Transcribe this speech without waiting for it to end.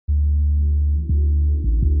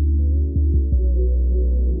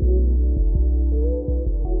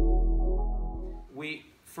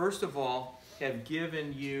first of all, have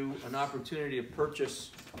given you an opportunity to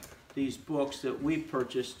purchase these books that we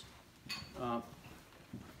purchased.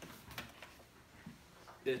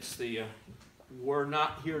 We're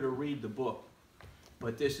not here to read the book,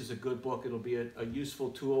 but this is a good book. It'll be a useful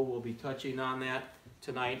tool. We'll be touching on that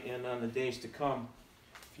tonight and on the days to come.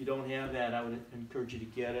 If you don't have that, I would encourage you to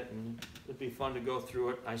get it, and it'd be fun to go through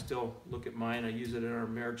it. I still look at mine. I use it in our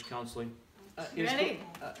marriage counseling. Ready?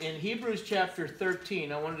 In Hebrews chapter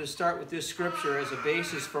 13, I wanted to start with this scripture as a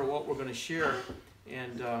basis for what we're going to share,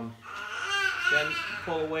 and then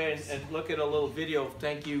pull away and look at a little video.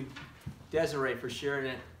 Thank you, Desiree, for sharing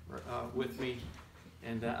it with me.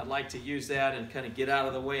 And I'd like to use that and kind of get out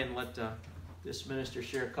of the way and let this minister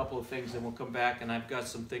share a couple of things, and we'll come back, and I've got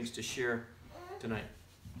some things to share tonight.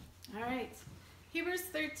 All right. Hebrews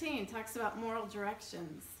 13 talks about moral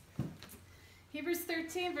directions. Hebrews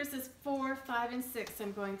 13 verses 4, 5, and 6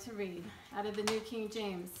 I'm going to read out of the New King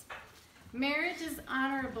James. Marriage is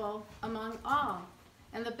honorable among all,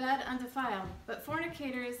 and the bed undefiled, but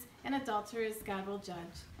fornicators and adulterers God will judge.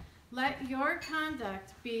 Let your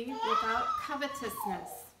conduct be without covetousness.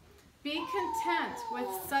 Be content with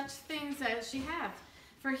such things as ye have,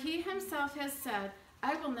 for he himself has said,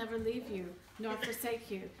 I will never leave you, nor forsake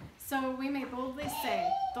you. So we may boldly say,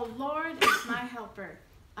 the Lord is my helper.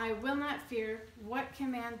 I will not fear. What can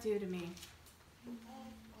man do to me?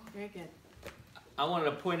 Very good. I wanted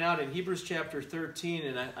to point out in Hebrews chapter 13,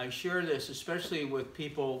 and I share this especially with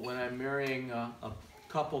people when I'm marrying a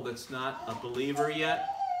couple that's not a believer yet,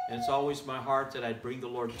 and it's always my heart that I'd bring the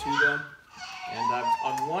Lord to them. And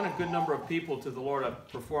I've won a good number of people to the Lord. I've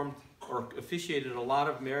performed or officiated a lot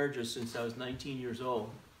of marriages since I was 19 years old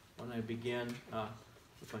when I began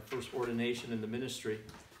with my first ordination in the ministry.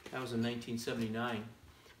 That was in 1979.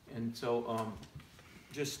 And so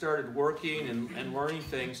just started working and learning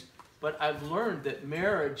things. But I've learned that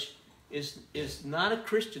marriage is not a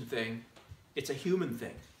Christian thing. It's a human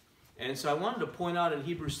thing. And so I wanted to point out in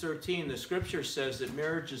Hebrews 13, the scripture says that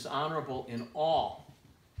marriage is honorable in all.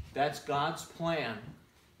 That's God's plan.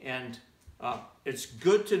 And it's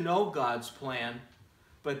good to know God's plan,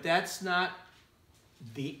 but that's not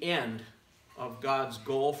the end of God's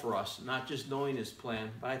goal for us, not just knowing his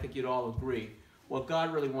plan, but I think you'd all agree. What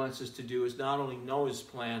God really wants us to do is not only know his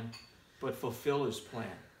plan, but fulfill his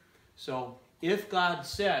plan. So if God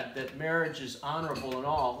said that marriage is honorable in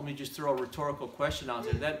all, let me just throw a rhetorical question out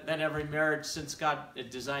there. Then every marriage, since God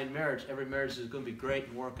designed marriage, every marriage is going to be great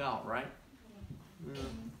and work out, right?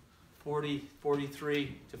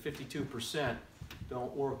 43 to 52%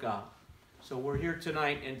 don't work out. So we're here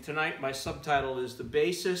tonight, and tonight my subtitle is The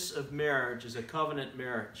Basis of Marriage is a Covenant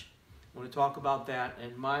Marriage. I want to talk about that,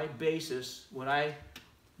 and my basis, what I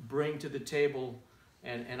bring to the table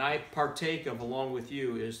and I partake of along with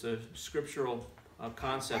you, is the scriptural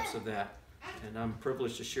concepts of that, and I'm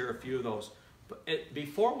privileged to share a few of those. But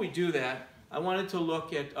before we do that, I wanted to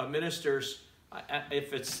look at ministers.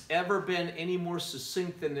 If it's ever been any more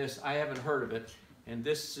succinct than this, I haven't heard of it. And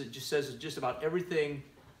this just says just about everything.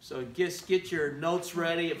 So get your notes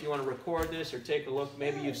ready if you want to record this or take a look.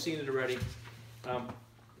 Maybe you've seen it already.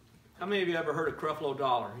 How many of you ever heard of Creflo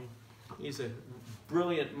Dollar? He's a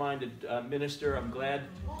brilliant-minded minister. I'm glad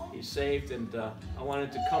he's saved, and I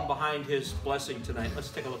wanted to come behind his blessing tonight. Let's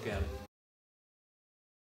take a look at it.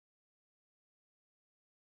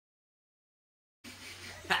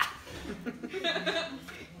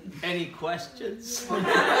 Any questions?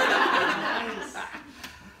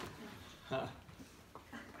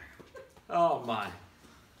 Oh my.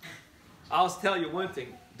 I'll tell you one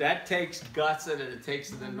thing. That takes guts and it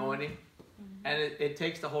takes an anointing. And it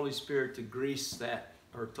takes the Holy Spirit to grease that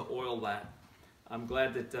or to oil that. I'm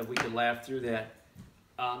glad that we could laugh through that.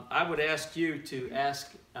 I would ask you to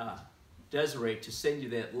ask Desiree to send you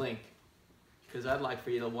that link, because I'd like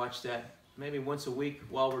for you to watch that maybe once a week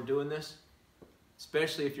while we're doing this,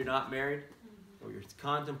 especially if you're not married or you're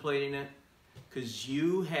contemplating it, because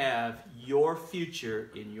you have your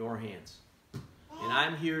future in your hands. And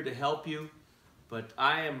I'm here to help you, but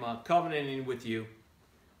I am covenanting with you.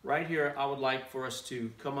 Right here, I would like for us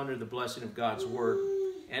to come under the blessing of God's Word.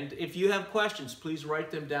 And if you have questions, please write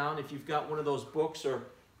them down. If you've got one of those books, or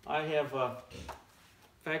I have,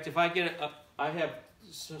 in fact, if I get it, I have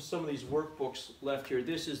some of these workbooks left here.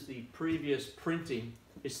 This is the previous printing.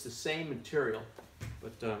 It's the same material,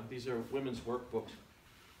 but these are women's workbooks.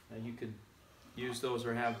 And you can use those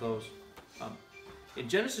or have those. In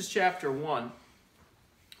Genesis chapter 1,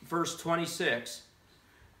 verse 26,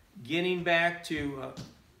 getting back to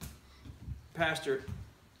Pastor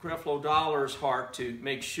Creflo Dollar's heart to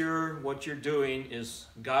make sure what you're doing is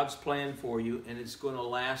God's plan for you and it's going to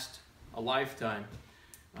last a lifetime.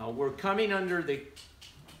 We're coming under the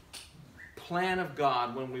plan of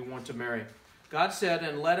God when we want to marry. God said,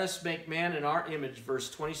 and let us make man in our image, verse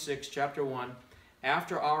 26, chapter 1,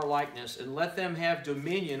 after our likeness, and let them have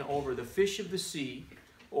dominion over the fish of the sea,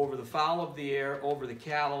 over the fowl of the air, over the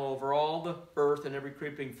cattle, over all the earth, and every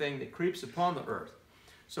creeping thing that creeps upon the earth.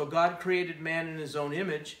 So God created man in his own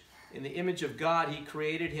image. In the image of God, he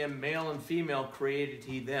created him, male and female created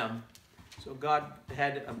he them. So God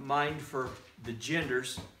had a mind for the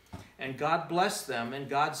genders. And God blessed them, and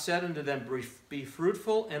God said unto them, be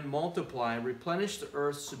fruitful and multiply, replenish the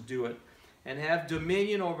earth, subdue it, and have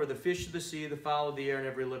dominion over the fish of the sea, the fowl of the air, and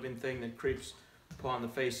every living thing that creeps upon the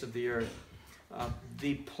face of the earth.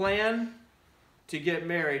 The plan to get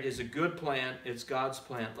married is a good plan. It's God's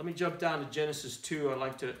plan. Let me jump down to Genesis 2. I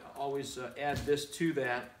like to always add this to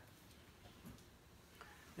that.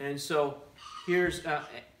 And so here's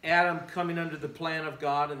Adam coming under the plan of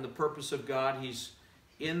God and the purpose of God. He's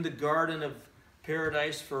in the Garden of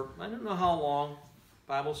Paradise for, I don't know how long.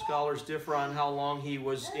 Bible scholars differ on how long he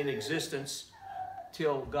was in existence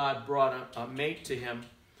till God brought a mate to him.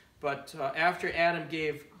 But after Adam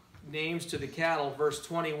gave names to the cattle, verse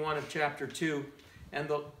 21 of chapter 2, and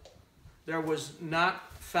there was not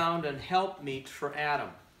found an helpmeet for Adam.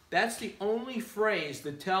 That's the only phrase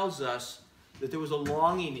that tells us that there was a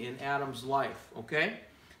longing in Adam's life, okay?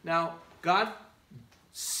 Now, God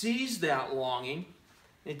sees that longing.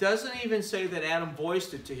 It doesn't even say that Adam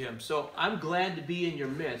voiced it to him. So I'm glad to be in your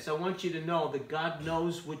midst. I want you to know that God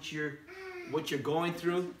knows what you're going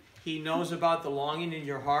through. He knows about the longing in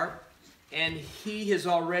your heart. And he has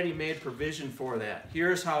already made provision for that.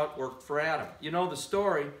 Here's how it worked for Adam. You know the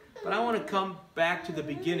story, but I want to come back to the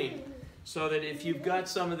beginning so that if you've got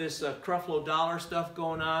some of this Creflo Dollar stuff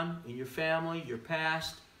going on in your family, your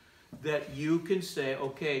past, that you can say,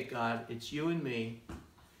 okay, God, it's you and me,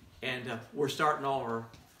 and we're starting over,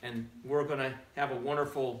 and we're going to have a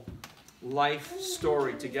wonderful life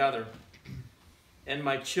story together. And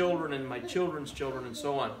my children and my children's children and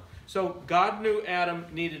so on. So God knew Adam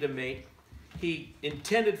needed a mate. He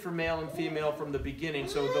intended for male and female from the beginning.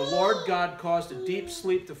 So the Lord God caused a deep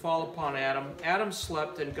sleep to fall upon Adam. Adam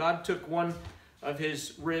slept, and God took one of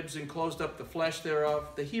his ribs and closed up the flesh thereof.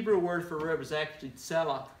 The Hebrew word for rib is actually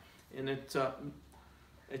tsela, and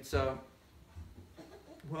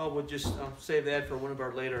well, we'll just save that for one of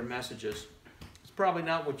our later messages. It's probably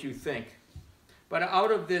not what you think. But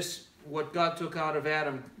out of this, what God took out of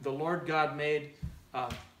Adam, the Lord God made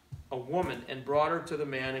a woman and brought her to the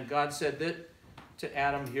man. And God said that to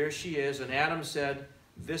Adam, here she is. And Adam said,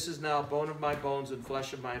 this is now bone of my bones and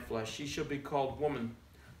flesh of my flesh. She shall be called woman,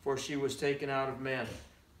 for she was taken out of man.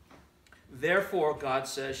 Therefore, God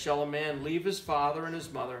says, shall a man leave his father and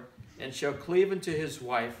his mother, and shall cleave unto his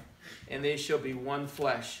wife, and they shall be one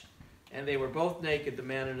flesh. And they were both naked, the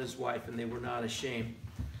man and his wife, and they were not ashamed.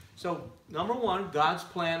 So, number one, God's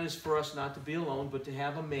plan is for us not to be alone, but to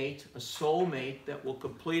have a mate, a soul mate that will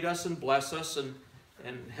complete us and bless us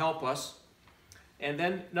and help us. And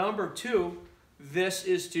then number two, this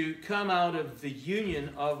is to come out of the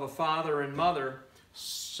union of a father and mother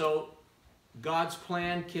so God's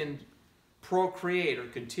plan can procreate or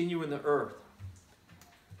continue in the earth.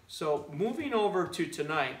 So moving over to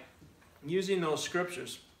tonight, using those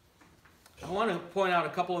scriptures, I want to point out a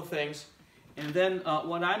couple of things. And then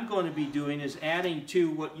what I'm going to be doing is adding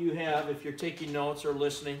to what you have if you're taking notes or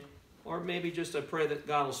listening, or maybe just I pray that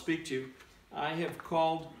God will speak to you. I have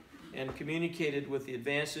called and communicated with the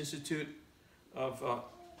Advanced Institute of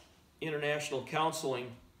International Counseling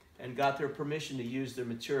and got their permission to use their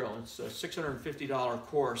material. It's a $650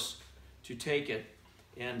 course to take it.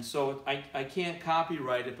 And so I can't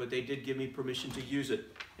copyright it, but they did give me permission to use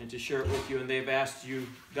it and to share it with you. And they've asked you,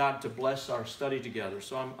 God, to bless our study together.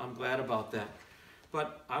 So I'm glad about that.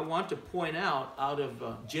 But I want to point out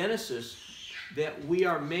of Genesis that we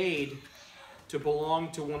are made to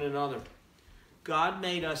belong to one another. God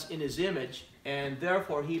made us in his image, and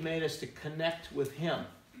therefore he made us to connect with him.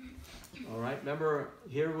 All right, remember,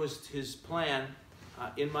 here was his plan.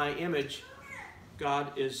 In my image,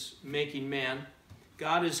 God is making man.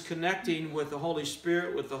 God is connecting with the Holy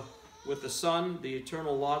Spirit, with the Son, the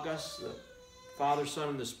eternal Logos, the Father, Son,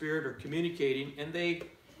 and the Spirit are communicating, and they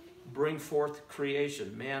bring forth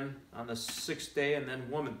creation. Man on the sixth day, and then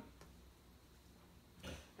woman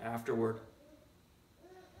afterward.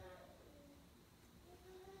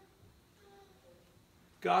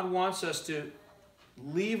 God wants us to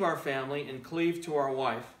leave our family and cleave to our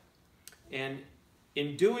wife. And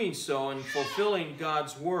in doing so and fulfilling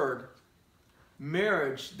God's word,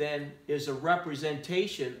 marriage then is a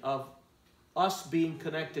representation of us being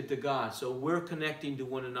connected to God. So we're connecting to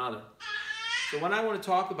one another. So what I want to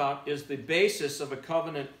talk about is the basis of a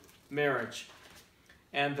covenant marriage.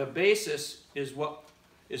 And the basis is what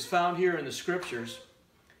is found here in the scriptures.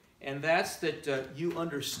 And that's that you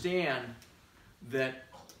understand that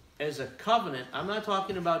as a covenant, I'm not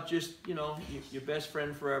talking about just, your best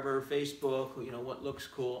friend forever, Facebook, what looks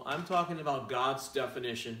cool. I'm talking about God's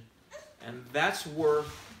definition. And that's worth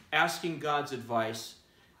asking God's advice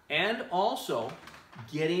and also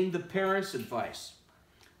getting the parents' advice.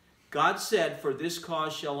 God said, "For this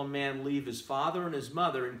cause shall a man leave his father and his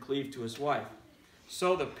mother and cleave to his wife."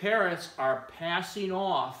 So the parents are passing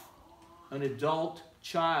off an adult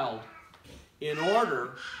child in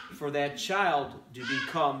order for that child to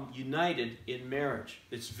become united in marriage.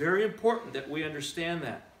 It's very important that we understand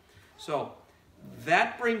that. So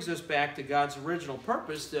that brings us back to God's original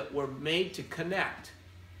purpose, that we're made to connect.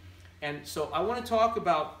 And so I want to talk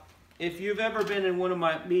about, if you've ever been in one of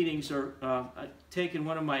my meetings or taken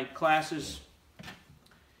one of my classes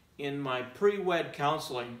in my pre-wed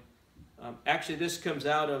counseling, actually this comes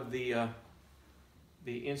out of the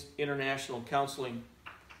International Counseling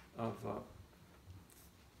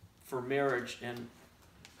for Marriage and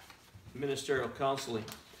Ministerial Counseling.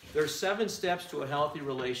 There's 7 steps to a healthy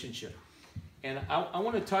relationship. And I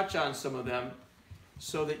want to touch on some of them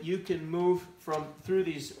so that you can move through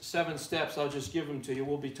these 7 steps. I'll just give them to you.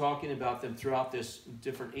 We'll be talking about them throughout this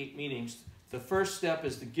different 8 meetings. The first step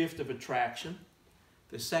is the gift of attraction.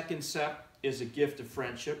 The second step is a gift of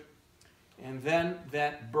friendship. And then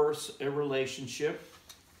that births a relationship.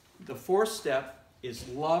 The fourth step is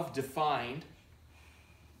love defined.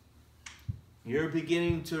 You're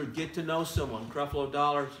beginning to get to know someone. Creflo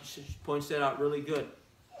Dollar points that out really good.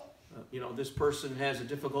 This person has a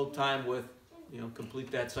difficult time with,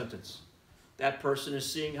 complete that sentence. That person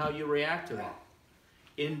is seeing how you react to that.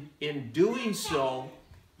 In doing so,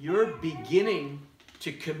 you're beginning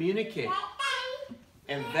to communicate.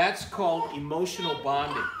 And that's called emotional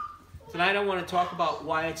bonding. Tonight I want to talk about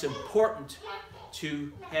why it's important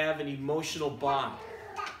to have an emotional bond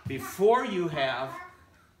before you have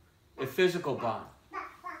a physical bond.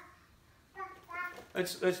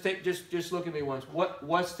 Let's take just look at me once.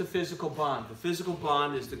 What's the physical bond? The physical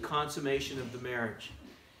bond is the consummation of the marriage.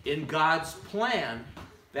 In God's plan,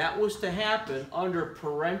 that was to happen under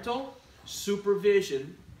parental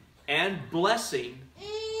supervision and blessing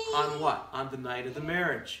on what? On the night of the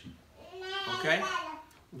marriage. Okay?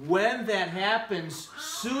 When that happens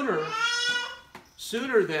sooner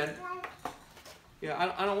than,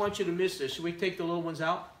 I don't want you to miss this. Should we take the little ones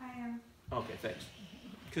out? I am. Okay, thanks.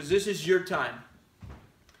 Because this is your time.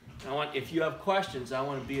 If you have questions, I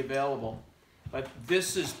want to be available. But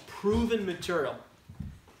this is proven material.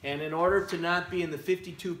 And in order to not be in the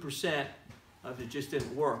 52% of it just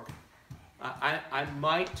didn't work, I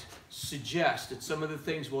might suggest that some of the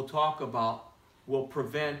things we'll talk about will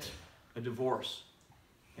prevent a divorce.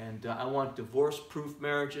 And I want divorce-proof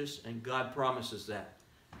marriages, and God promises that.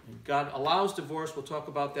 And God allows divorce. We'll talk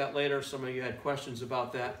about that later. Some of you had questions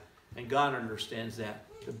about that, and God understands that.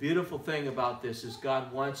 The beautiful thing about this is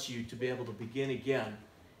God wants you to be able to begin again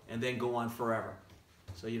and then go on forever.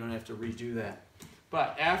 So you don't have to redo that.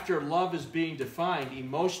 But after love is being defined,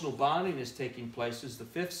 emotional bonding is taking place is the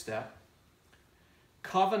 5th step.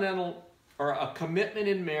 Covenantal, or a commitment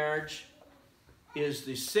in marriage, is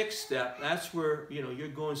the 6th step. That's where, you're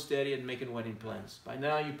going steady and making wedding plans. By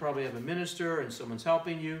now you probably have a minister and someone's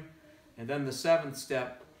helping you. And then the 7th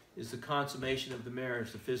step is the consummation of the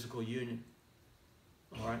marriage, the physical union.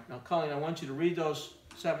 All right, now Colleen, I want you to read those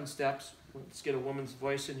 7 steps. Let's get a woman's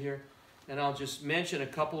voice in here. And I'll just mention a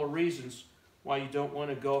couple of reasons why you don't want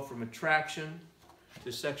to go from attraction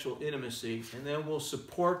to sexual intimacy. And then we'll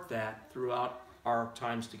support that throughout our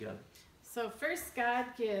times together. So first, God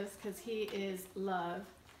gives, because he is love,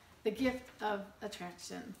 the gift of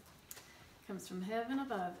attraction. Comes from heaven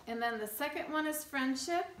above. And then the second one is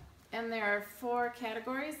friendship. And there are 4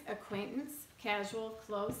 categories: acquaintance, casual,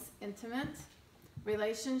 close, intimate.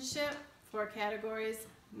 Relationship, 4 categories: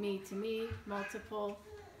 me to me, multiple,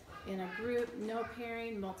 in a group, no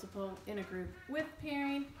pairing, multiple, in a group with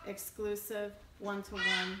pairing, exclusive,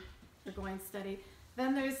 one-to-one, or going steady.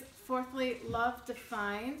 Then there's 4thly, love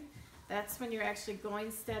defined. That's when you're actually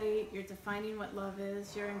going steady, you're defining what love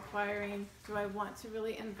is, you're inquiring, do I want to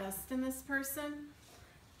really invest in this person?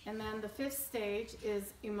 And then the 5th stage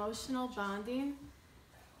is emotional bonding,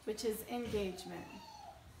 which is engagement,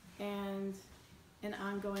 and an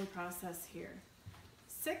ongoing process here.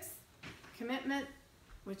 6th, commitment,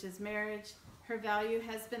 which is marriage. Her value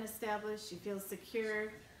has been established, she feels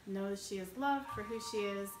secure, knows she is loved for who she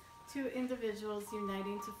is, 2 individuals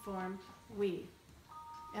uniting to form we.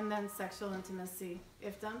 and then sexual intimacy.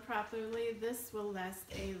 If done properly, this will last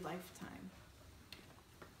a lifetime.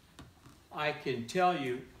 I can tell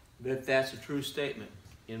you that that's a true statement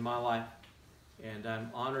in my life. And I'm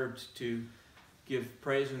honored to give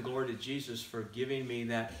praise and glory to Jesus for giving me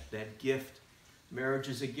that gift. Marriage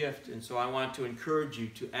is a gift, and so I want to encourage you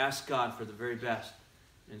to ask God for the very best.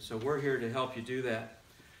 And so we're here to help you do that.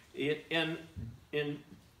 In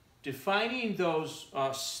defining those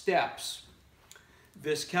steps,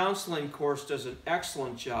 this counseling course does an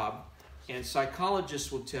excellent job, and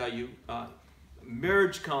psychologists will tell you,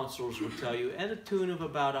 marriage counselors will tell you, at a tune of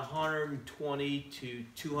about $120 to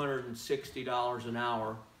 $260 an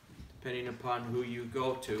hour, depending upon who you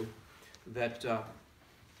go to, that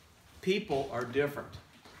people are different.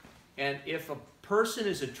 And if a person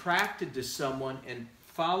is attracted to someone and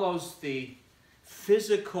follows the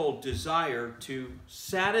physical desire to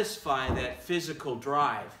satisfy that physical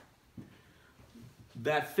drive,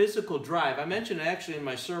 I mentioned actually in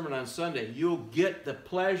my sermon on Sunday, you'll get the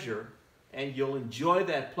pleasure and you'll enjoy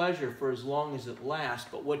that pleasure for as long as it lasts,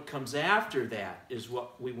 but what comes after that is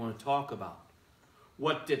what we want to talk about.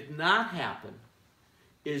 What did not happen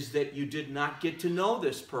is that you did not get to know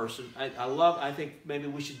this person. I think maybe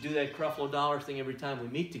we should do that Creflo Dollar thing every time we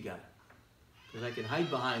meet together, because I can hide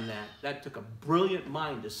behind that. That took a brilliant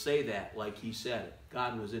mind to say that like he said it.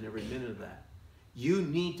 God was in every minute of that. You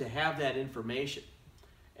need to have that information,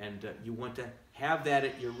 and you want to have that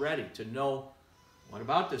at your ready to know, what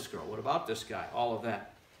about this girl? What about this guy? All of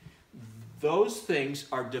that. Those things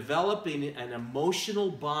are developing an emotional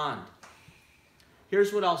bond.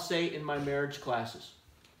 Here's what I'll say in my marriage classes.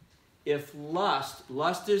 If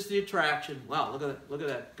lust is the attraction, wow, look at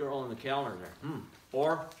that girl in the calendar there.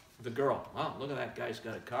 Or the girl, wow, look at that guy's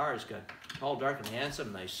got a car, he's got tall, dark, and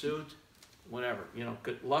handsome, nice suit, whatever. You know,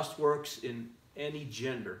 lust works in any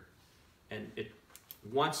gender, and it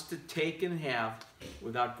wants to take and have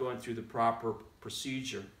without going through the proper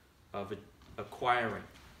procedure of acquiring.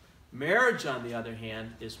 Marriage, on the other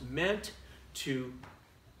hand, is meant to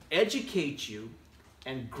educate you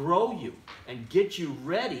and grow you and get you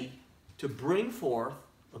ready to bring forth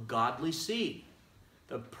a godly seed.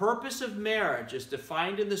 The purpose of marriage is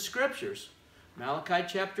defined in the scriptures. Malachi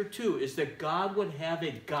chapter 2 is that God would have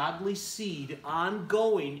a godly seed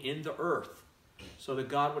ongoing in the earth, so that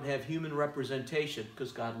God would have human representation,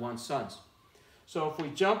 because God wants sons. So if we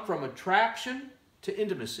jump from attraction to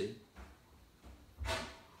intimacy,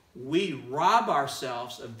 we rob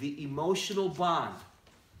ourselves of the emotional bond.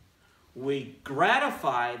 We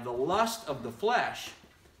gratify the lust of the flesh,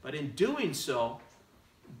 but in doing so,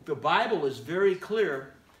 the Bible is very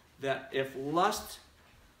clear that if lust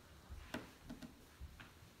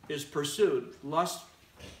is pursued, lust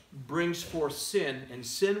brings forth sin, and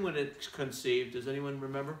sin, when it's conceived, does anyone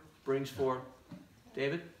remember, brings forth,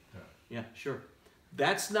 David? Yeah, sure.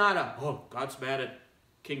 That's not God's mad at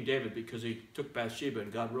King David because he took Bathsheba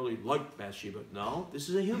and God really liked Bathsheba. No, this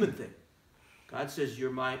is a human thing. God says,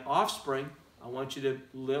 you're my offspring. I want you to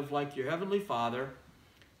live like your heavenly Father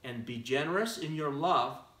and be generous in your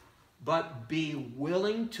love, but be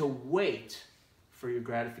willing to wait for your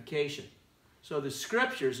gratification. So the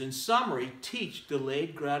scriptures, in summary, teach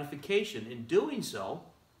delayed gratification. In doing so,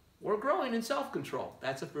 we're growing in self-control.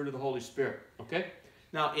 That's a fruit of the Holy Spirit, okay?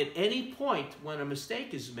 Now, at any point when a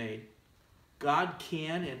mistake is made, God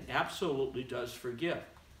can and absolutely does forgive.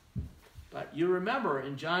 But you remember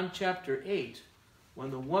in John chapter 8,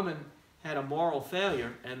 when the woman had a moral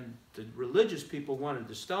failure and the religious people wanted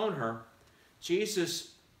to stone her,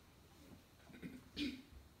 Jesus'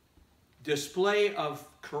 display of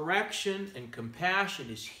correction and compassion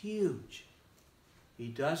is huge. He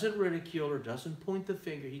doesn't ridicule her, doesn't point the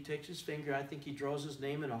finger. He takes his finger, I think he draws his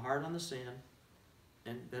name in a heart on the sand,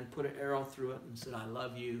 and then put an arrow through it and said, I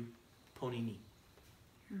love you, Ponini.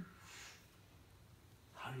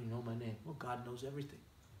 How do you know my name? Well, God knows everything.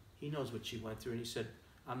 He knows what she went through, and he said,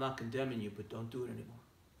 I'm not condemning you, but don't do it anymore.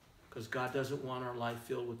 Because God doesn't want our life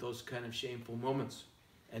filled with those kind of shameful moments.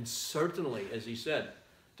 And certainly, as he said,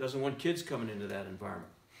 doesn't want kids coming into that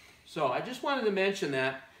environment. So I just wanted to mention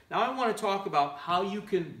that. Now I want to talk about how you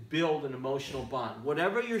can build an emotional bond.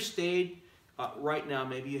 Whatever your state right now,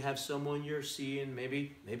 maybe you have someone you're seeing,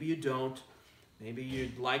 maybe you don't. Maybe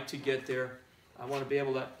you'd like to get there. I want to be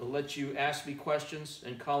able to let you ask me questions.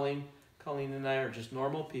 And Colleen and I are just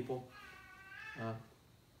normal people.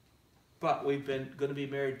 But we've been going to be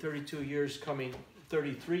married 32 years, coming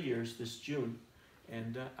 33 years this June.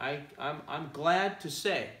 And I'm glad to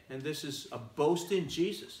say, and this is a boast in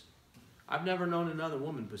Jesus, I've never known another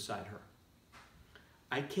woman beside her.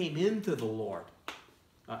 I came into the Lord,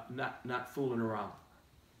 not fooling around.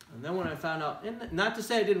 And then when I found out, and not to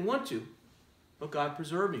say I didn't want to, but God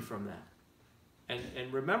preserved me from that.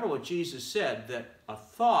 And remember what Jesus said, that a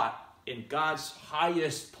thought in God's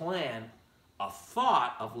highest plan, a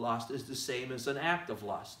thought of lust is the same as an act of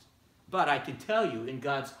lust. But I can tell you, in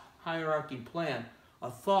God's hierarchy plan,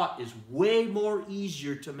 a thought is way more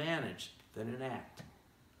easier to manage than an act.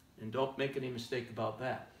 And don't make any mistake about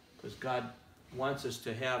that, because God wants us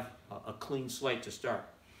to have a clean slate to start.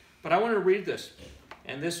 But I want to read this,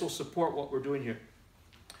 and this will support what we're doing here.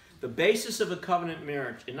 The basis of a covenant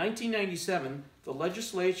marriage. In 1997, the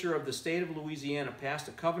legislature of the state of Louisiana passed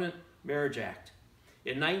a Covenant Marriage Act.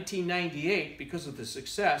 In 1998, because of the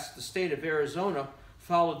success, the state of Arizona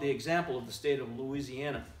followed the example of the state of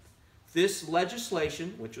Louisiana. This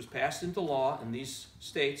legislation, which was passed into law in these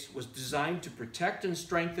states, was designed to protect and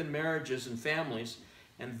strengthen marriages and families,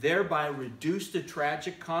 and thereby reduce the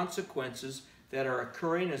tragic consequences that are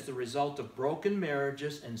occurring as the result of broken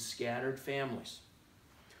marriages and scattered families.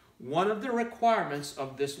 One of the requirements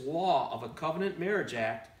of this law of a Covenant Marriage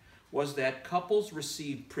Act was that couples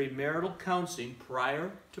receive premarital counseling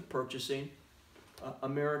prior to purchasing a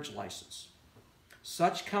marriage license.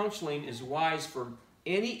 Such counseling is wise for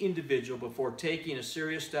any individual before taking a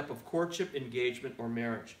serious step of courtship, engagement, or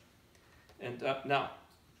marriage. And now,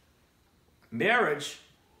 marriage,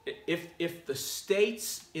 if the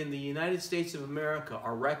states in the United States of America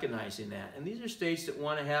are recognizing that, and these are states that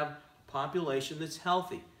want to have a population that's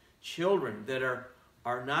healthy, children that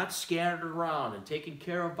are not scattered around and taken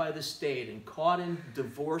care of by the state and caught in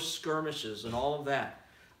divorce skirmishes and all of that.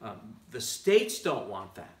 The states don't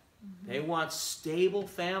want that. They want stable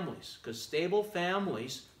families, because stable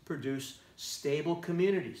families produce stable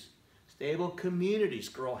communities. Stable communities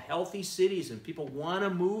grow healthy cities, and people want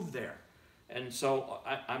to move there. And so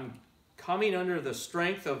I'm coming under the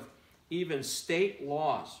strength of even state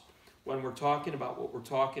laws when we're talking about what we're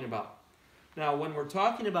talking about. Now, when we're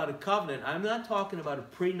talking about a covenant, I'm not talking about a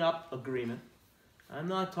prenup agreement. I'm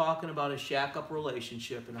not talking about a shack-up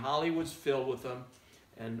relationship, and Hollywood's filled with them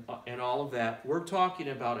and all of that. We're talking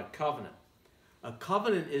about a covenant. A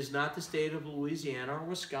covenant is not the state of Louisiana or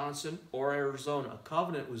Wisconsin or Arizona. A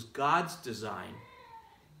covenant was God's design,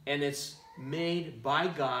 and it's made by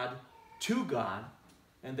God to God,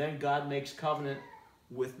 and then God makes covenant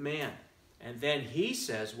with man. And then he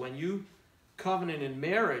says, when you covenant in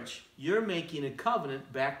marriage, you're making a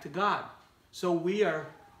covenant back to God. So we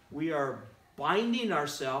are binding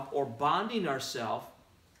ourselves or bonding ourselves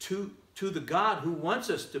to the God who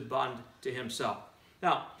wants us to bond to himself.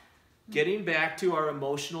 Now, getting back to our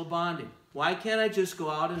emotional bonding. Why can't I just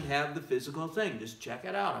go out and have the physical thing? Just check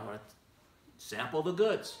it out. I want to sample the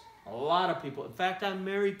goods. A lot of people, in fact, I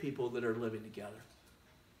married people that are living together.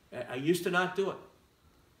 I used to not do it.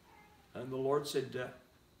 And the Lord said,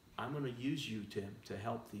 I'm going to use you to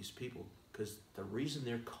help these people, because the reason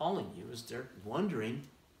they're calling you is they're wondering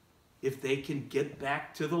if they can get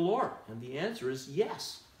back to the Lord. And the answer is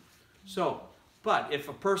yes. So, but if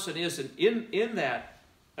a person isn't in that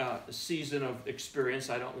season of experience,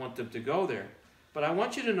 I don't want them to go there. But I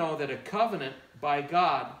want you to know that a covenant by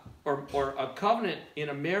God, or a covenant in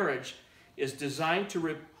a marriage, is designed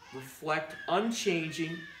to reflect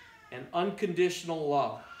unchanging and unconditional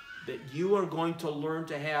love that you are going to learn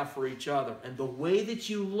to have for each other. And the way that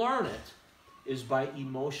you learn it is by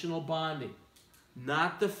emotional bonding,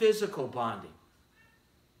 not the physical bonding.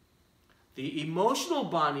 The emotional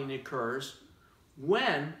bonding occurs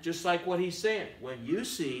when, just like what he's saying, when you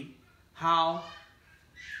see how,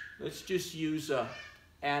 let's just use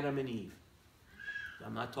Adam and Eve.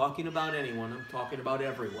 I'm not talking about anyone, I'm talking about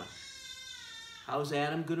everyone. How's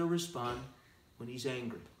Adam going to respond when he's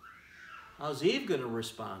angry? How's Eve going to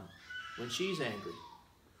respond when she's angry?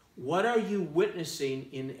 What are you witnessing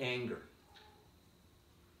in anger?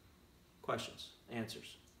 Questions,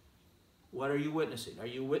 answers. What are you witnessing? Are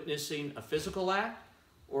you witnessing a physical act,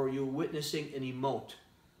 or are you witnessing an emote?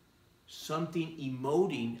 Something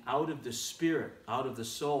emoting out of the spirit, out of the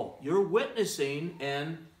soul. You're witnessing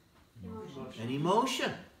an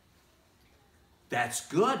emotion. That's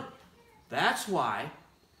good. That's why,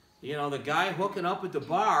 you know, the guy hooking up at the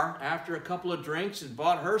bar after a couple of drinks and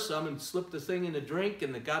bought her some and slipped the thing in the drink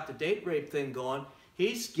and got the date rape thing going,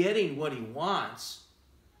 he's getting what he wants,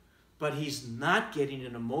 but he's not getting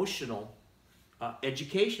an emotional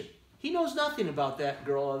education. He knows nothing about that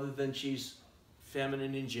girl other than she's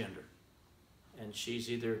feminine in gender. And she's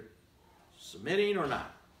either submitting or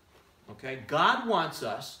not. Okay? God wants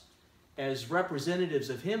us, as representatives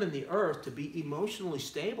of him in the earth, to be emotionally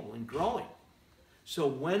stable and growing. So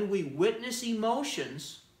when we witness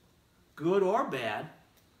emotions, good or bad,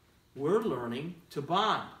 we're learning to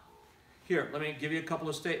bond. Here, let me give you a couple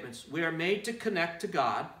of statements. We are made to connect to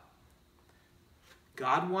God.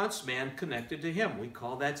 God wants man connected to him. We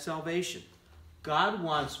call that salvation. God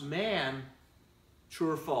wants man,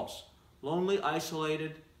 true or false, lonely,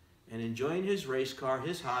 isolated, and enjoying his race car,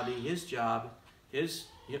 his hobby, his job, his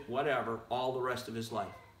whatever, all the rest of his life.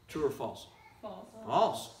 True or false? False.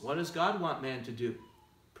 False. What does God want man to do?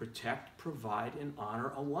 Protect, provide, and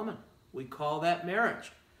honor a woman. We call that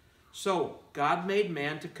marriage. So, God made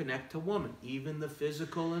man to connect to woman. Even the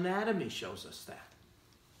physical anatomy shows us that.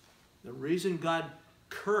 The reason God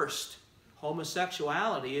cursed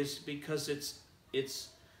homosexuality is because it's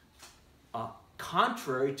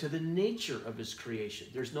contrary to the nature of his creation.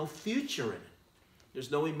 There's no future in it. There's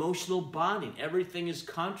no emotional bonding. Everything is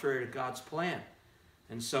contrary to God's plan.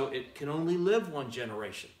 And so it can only live one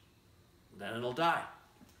generation. Then it'll die.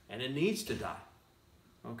 And it needs to die.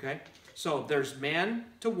 Okay? So there's man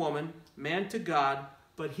to woman, man to God.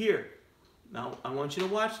 But here, now I want you to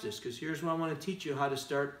watch this, because here's what I want to teach you how to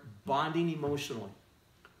start bonding emotionally.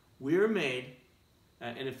 We're made,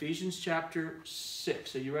 in Ephesians chapter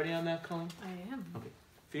 6. Are you ready on that, Colleen? I am. Okay.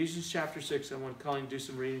 Ephesians chapter 6. I want Colleen to do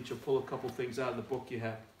some reading. She'll pull a couple things out of the book you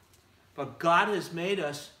have. But God has made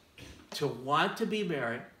us to want to be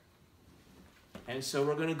married. And so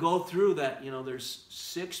we're going to go through that. You know, there's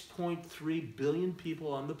 6.3 billion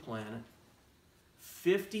people on the planet.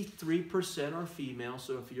 53% are female.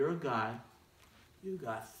 So if you're a guy, you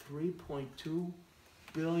got 3.2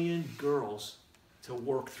 billion girls to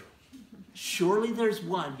work through. Surely there's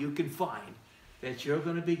one you can find that you're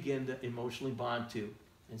going to begin to emotionally bond to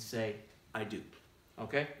and say, I do.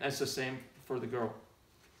 Okay? That's the same for the girl.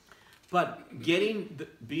 But getting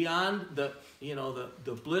beyond the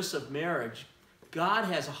bliss of marriage, God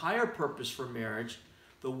has a higher purpose for marriage.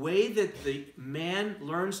 The way that the man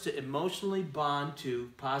learns to emotionally bond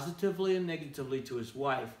to, positively and negatively, to his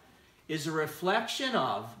wife is a reflection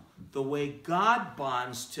of the way God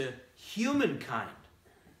bonds to humankind.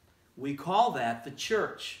 We call that the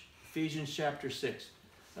church. Ephesians chapter 6,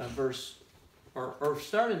 verse, or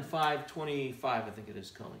start in 5:25, I think it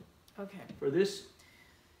is, Colleen. Okay. For this.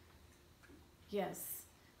 Yes.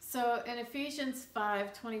 So in Ephesians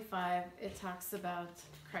 5:25, it talks about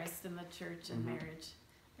Christ and the church and marriage,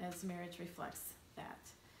 as marriage reflects that.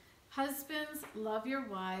 Husbands, love your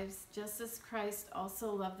wives, just as Christ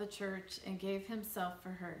also loved the church and gave himself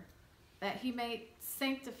for her, that he may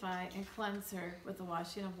sanctify and cleanse her with the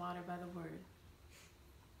washing of water by the word.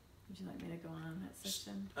 Would you like me to go on that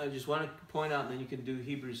section? I just want to point out, and then you can do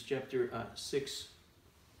Hebrews chapter 6.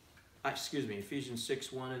 Ephesians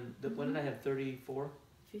 6:1, and what did I have? 34.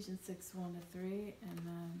 Ephesians 6:1-3, and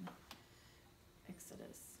then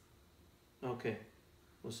Exodus. Okay,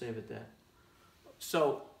 we'll save it that.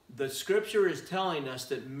 So the scripture is telling us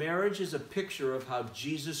that marriage is a picture of how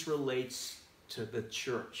Jesus relates to the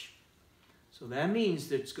church. So that means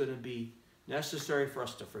that it's going to be necessary for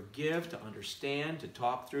us to forgive, to understand, to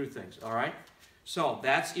talk through things. All right? So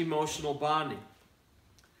that's emotional bonding.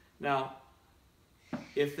 Now,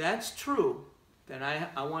 if that's true, then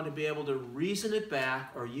I want to be able to reason it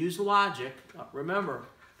back or use logic. Remember,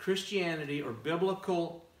 Christianity or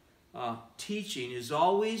biblical teaching is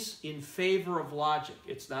always in favor of logic.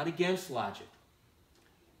 It's not against logic.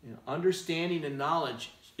 You know, understanding and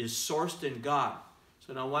knowledge is sourced in God.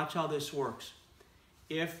 So now watch how this works.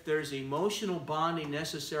 If there's emotional bonding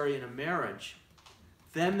necessary in a marriage,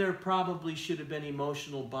 then there probably should have been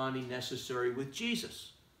emotional bonding necessary with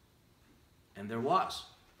Jesus. And there was.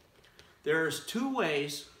 There's two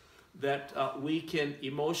ways that we can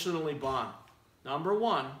emotionally bond. Number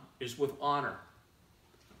one is with honor.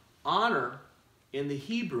 Honor in the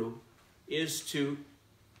Hebrew is to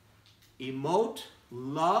emote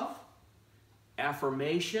love,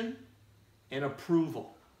 affirmation, and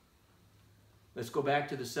approval. Let's go back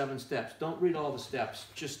to the 7 steps. Don't read all the steps.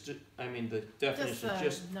 The definition.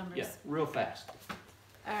 Just the numbers. Yeah, real fast.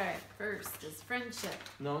 All right, first is friendship.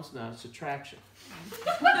 No, it's not. It's attraction.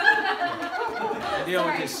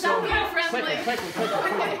 Sorry, so friendly.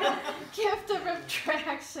 Quickly. Gift of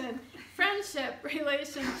attraction, friendship,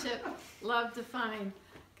 relationship, love defined.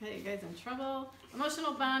 Okay, you guys in trouble.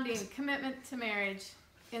 Emotional bonding, commitment to marriage,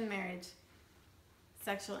 in marriage,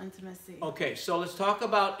 sexual intimacy. Okay, so let's talk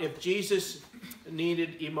about if Jesus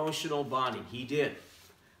needed emotional bonding. He did.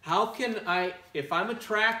 How can if I'm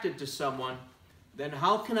attracted to someone, then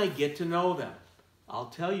how can I get to know them? I'll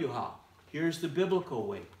tell you how. Here's the biblical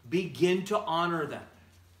way. Begin to honor them.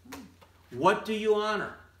 What do you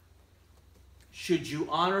honor? Should you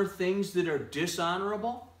honor things that are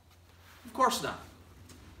dishonorable? Of course not.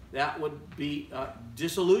 That would be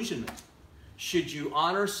disillusionment. Should you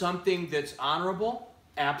honor something that's honorable?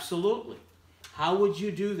 Absolutely. How would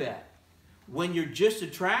you do that? When you're just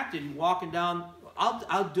attracted, walking down,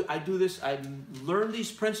 I do this, I learned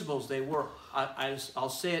these principles, they work. I'll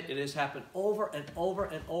say it, it has happened over and over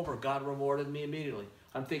and over. God rewarded me immediately.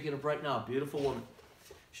 I'm thinking of right now, a beautiful woman.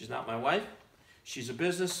 She's not my wife. She's a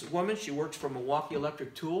businesswoman. She works for Milwaukee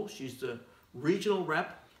Electric Tool. She's the regional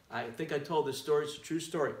rep. I think I told this story. It's a true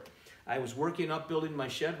story. I was working up building my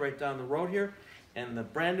shed right down the road here, and the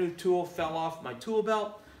brand new tool fell off my tool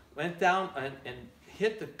belt, went down and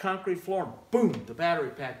hit the concrete floor, and boom, the battery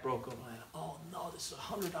pack broke open. I thought, oh no, this is a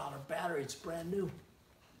 $100 battery. It's brand new.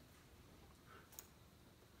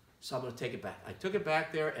 So I'm going to take it back. I took it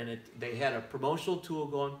back there, and they had a promotional tool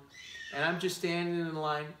going, and I'm just standing in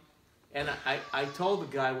line, and I told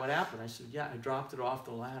the guy what happened. I said, yeah, I dropped it off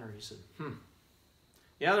the ladder. He said,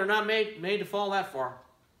 yeah, they're not made to fall that far.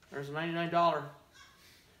 There's a $99.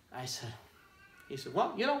 He said,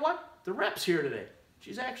 well, you know what? The rep's here today.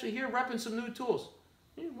 She's actually here repping some new tools.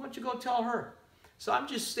 Why don't you go tell her? So I'm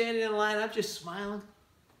just standing in line. I'm just smiling.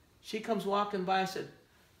 She comes walking by. I said,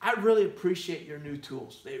 I really appreciate your new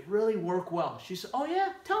tools. They really work well. She said, oh yeah,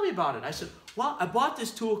 tell me about it. I said, well, I bought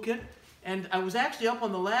this toolkit, and I was actually up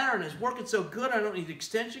on the ladder, and it's working so good, I don't need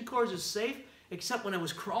extension cords. It's safe, except when I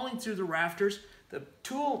was crawling through the rafters, the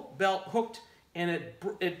tool belt hooked, and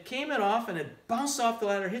it came off, and it bounced off the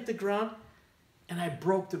ladder, hit the ground, and I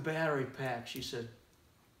broke the battery pack. She said,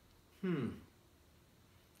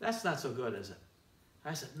 that's not so good, is it?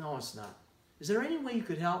 I said, no, it's not. Is there any way you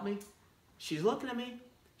could help me? She's looking at me.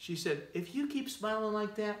 She said, if you keep smiling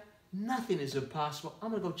like that, nothing is impossible. I'm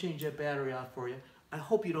going to go change that battery out for you. I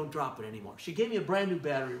hope you don't drop it anymore. She gave me a brand new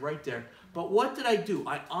battery right there. But what did I do?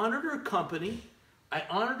 I honored her company. I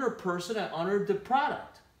honored her person. I honored the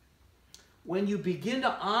product. When you begin to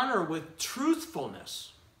honor with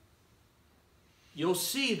truthfulness, you'll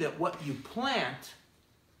see that what you plant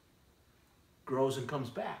grows and comes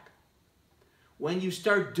back. When you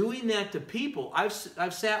start doing that to people, I've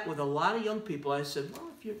sat with a lot of young people. I said, well,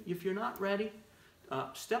 if you're not ready,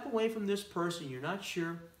 step away from this person. You're not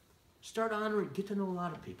sure. Start honoring. Get to know a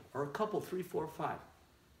lot of people, or a couple, 3, 4, 5,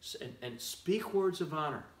 and speak words of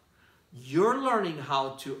honor. You're learning how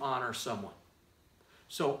to honor someone.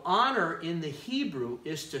 So honor in the Hebrew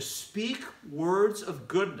is to speak words of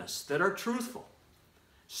goodness that are truthful.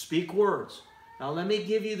 Speak words. Now let me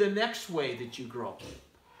give you the next way that you grow.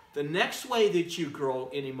 The next way that you grow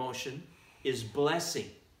in emotion is blessing,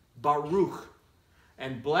 baruch.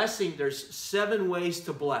 And blessing, there's 7 ways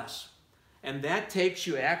to bless. And that takes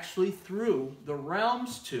you actually through the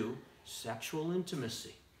realms to sexual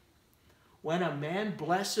intimacy. When a man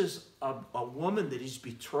blesses a woman that he's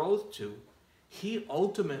betrothed to, he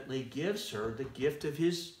ultimately gives her the gift of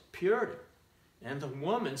his purity. And the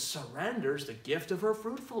woman surrenders the gift of her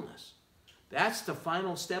fruitfulness. That's the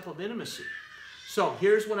final step of intimacy. So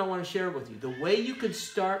here's what I want to share with you. The way you can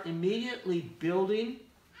start immediately building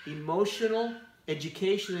emotional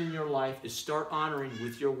education in your life is start honoring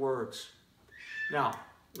with your words. Now,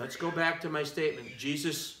 let's go back to my statement.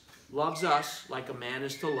 Jesus loves us like a man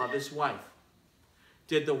is to love his wife.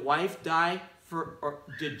 Did the wife die for, or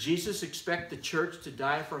did Jesus expect the church to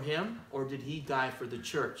die for him, or did he die for the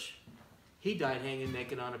church? He died hanging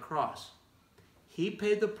naked on a cross. He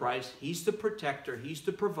paid the price. He's the protector. He's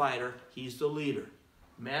the provider. He's the leader.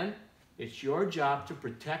 Men, it's your job to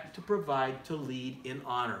protect, to provide, to lead in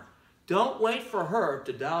honor. Don't wait for her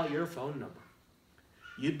to dial your phone number.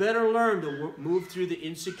 You'd better learn to move through the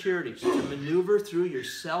insecurities, to maneuver through your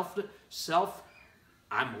self,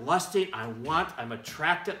 I'm lusting, I'm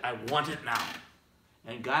attracted, I want it now.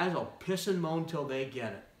 And guys will piss and moan till they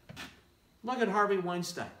get it. Look at Harvey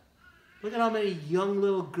Weinstein. Look at how many young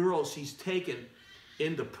little girls he's taken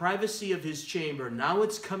in the privacy of his chamber. Now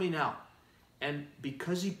it's coming out. And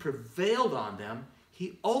because he prevailed on them,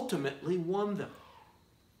 he ultimately won them.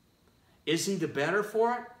 Is he the better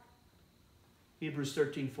for it? Hebrews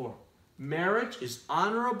 13:4. Marriage is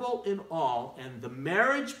honorable in all, and the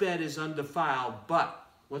marriage bed is undefiled, but,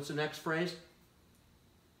 what's the next phrase?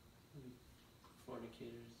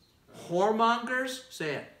 Fornicators. Whoremongers,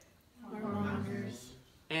 say it. Whoremongers.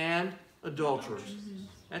 And adulterers.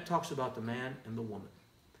 That talks about the man and the woman.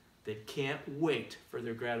 They can't wait for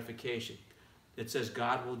their gratification. It says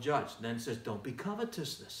God will judge. Then it says don't be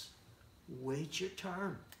covetousness. Wait your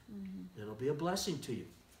turn. It'll be a blessing to you.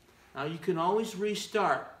 Now you can always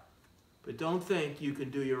restart, but don't think you can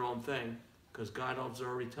do your own thing, because God is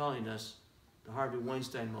already telling us the Harvey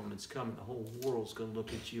Weinstein moment's coming. The whole world's going to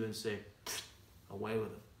look at you and say, away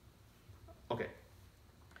with it. Okay,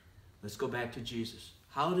 let's go back to Jesus.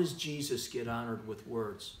 How does Jesus get honored with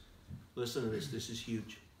words? Listen to this. This is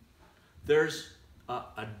huge. There's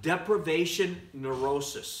a deprivation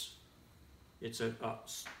neurosis. It's a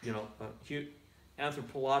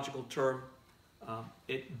anthropological term.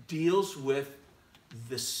 It deals with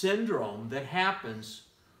the syndrome that happens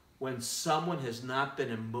when someone has not been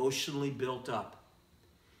emotionally built up.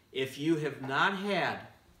 If you have not had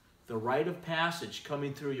the rite of passage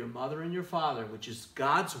coming through your mother and your father, which is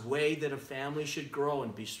God's way that a family should grow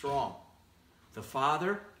and be strong. The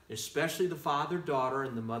father, especially the father-daughter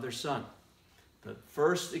and the mother-son. The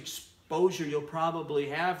first exposure you'll probably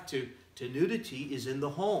have to nudity is in the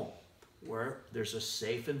home, where there's a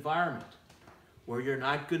safe environment, where you're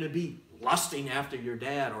not going to be lusting after your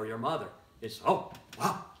dad or your mother. It's, oh,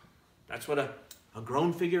 wow, that's what a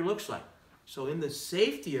grown figure looks like. So in the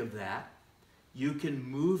safety of that, you can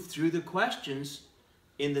move through the questions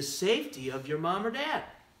in the safety of your mom or dad.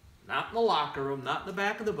 Not in the locker room, not in the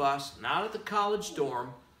back of the bus, not at the college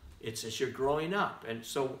dorm. It's as you're growing up. And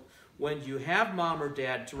so when you have mom or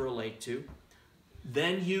dad to relate to,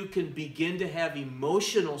 then you can begin to have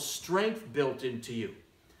emotional strength built into you.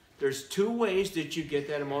 There's two ways that you get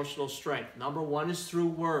that emotional strength. Number one is through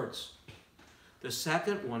words. The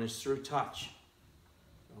second one is through touch.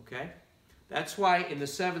 Okay? That's why in the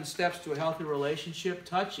 7 steps to a healthy relationship,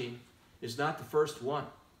 touching is not the first one.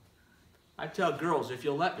 I tell girls, if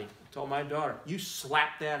you'll let me, I told my daughter, you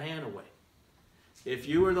slap that hand away. If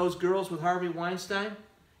you were those girls with Harvey Weinstein,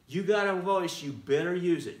 you got a voice, you better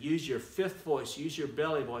use it. Use your 5th voice, use your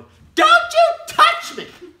belly voice. Don't you touch me!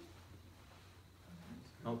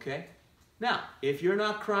 Okay? Now, if you're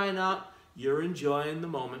not crying out, you're enjoying the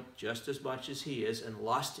moment just as much as he is, and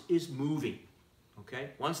lust is moving. Okay?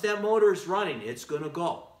 Once that motor is running, it's going to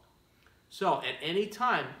go. So, at any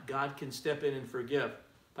time, God can step in and forgive.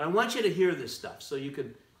 But I want you to hear this stuff so you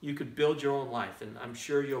could build your own life, and I'm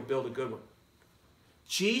sure you'll build a good one.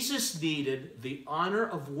 Jesus needed the honor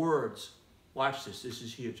of words. Watch this. This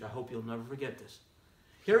is huge. I hope you'll never forget this.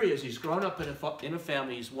 Here he is. He's grown up in a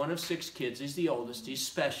family. He's one of 6 kids. He's the oldest. He's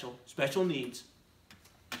special needs.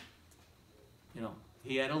 You know,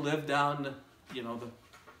 he had to live down the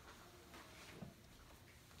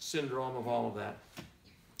syndrome of all of that.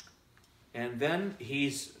 And then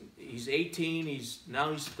he's 18,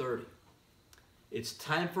 now he's 30. It's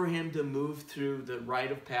time for him to move through the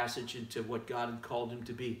rite of passage into what God had called him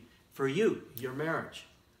to be. For you, your marriage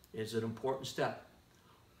is an important step.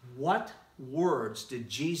 What words did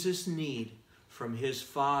Jesus need from his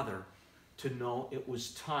Father to know it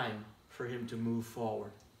was time for him to move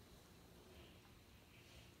forward?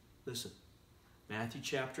 Listen, Matthew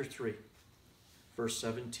chapter 3, verse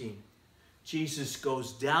 17. Jesus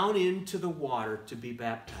goes down into the water to be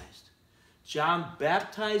baptized. John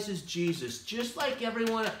baptizes Jesus just like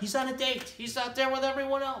everyone else. He's on a date. He's out there with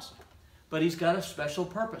everyone else. But he's got a special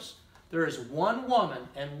purpose. There is one woman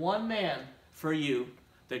and one man for you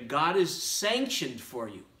that God has sanctioned for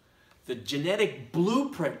you. The genetic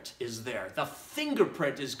blueprint is there. The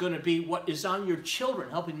fingerprint is going to be what is on your children,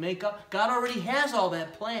 helping make up. God already has all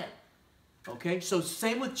that planned. Okay? So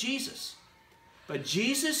same with Jesus. But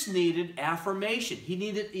Jesus needed affirmation. He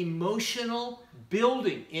needed emotional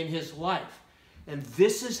building in his life. And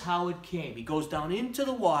this is how it came. He goes down into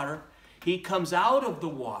the water. He comes out of the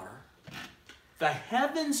water. The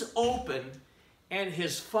heavens open, and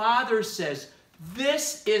his Father says,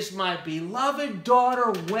 "This is my beloved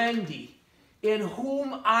daughter Wendy, in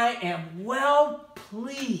whom I am well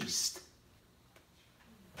pleased."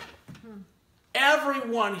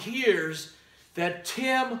 Everyone hears that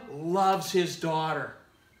Tim loves his daughter.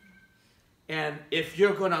 And if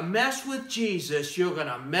you're going to mess with Jesus, you're going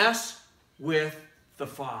to mess with the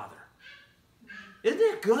Father. Isn't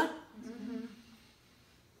that good? Mm-hmm.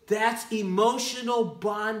 That's emotional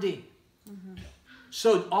bonding. Mm-hmm.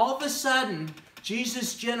 So all of a sudden,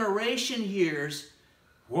 Jesus' generation hears,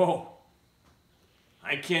 whoa,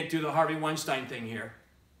 I can't do the Harvey Weinstein thing here.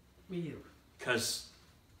 Me either. Because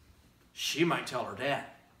she might tell her dad.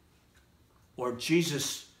 Or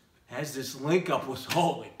Jesus has this link up with,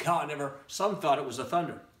 holy cow, some thought it was a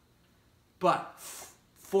thunder. But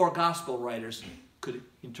 4 gospel writers could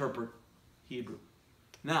interpret Hebrew.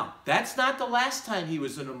 Now, that's not the last time he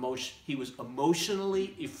was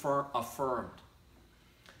emotionally affirmed.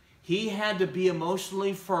 He had to be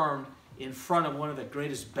emotionally affirmed in front of one of the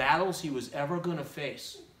greatest battles he was ever going to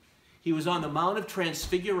face. He was on the Mount of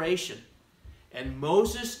Transfiguration. And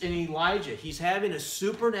Moses and Elijah, he's having a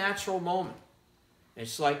supernatural moment.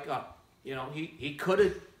 It's like, he could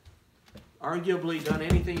have arguably done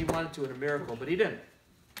anything he wanted to in a miracle, but he didn't.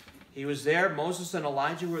 He was there. Moses and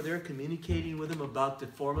Elijah were there communicating with him about the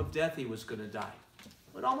form of death he was going to die.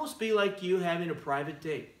 It would almost be like you having a private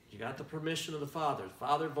date. You got the permission of the Father. The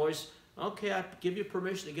Father voice Okay, I give you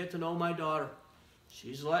permission to get to know my daughter.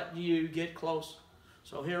 She's letting you get close.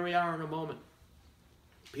 So here we are in a moment.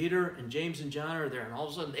 Peter and James and John are there, and all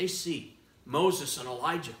of a sudden they see Moses and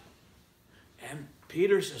Elijah. And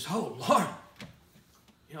Peter says, oh, Lord.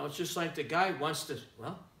 You know, it's just like the guy wants to,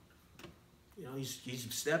 well, you know, he's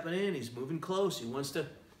stepping in, he's moving close. He wants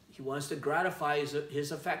to gratify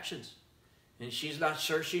his affections. And she's not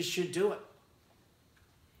sure she should do it.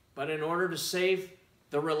 But in order to save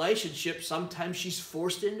the relationship, sometimes she's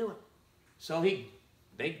forced into it. So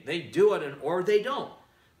they do it or they don't.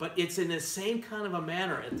 But it's in the same kind of a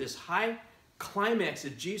manner at this high climax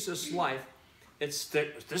of Jesus' life. This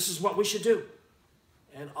is what we should do.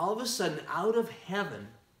 And all of a sudden, out of heaven,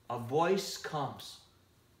 a voice comes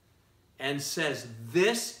and says,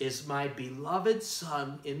 this is my beloved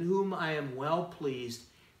Son, in whom I am well pleased.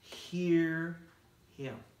 Hear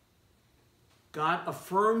him. God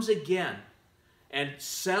affirms again and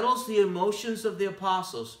settles the emotions of the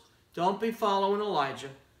apostles. Don't be following Elijah.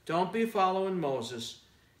 Don't be following Moses.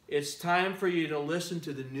 It's time for you to listen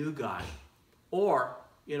to the new guy. Or,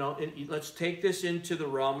 you know, let's take this into the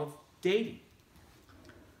realm of dating.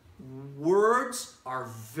 Words are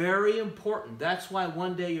very important. That's why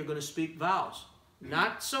one day you're going to speak vows.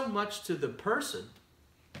 Not so much to the person,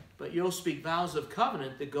 but you'll speak vows of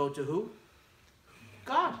covenant that go to who?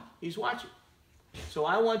 God. He's watching. So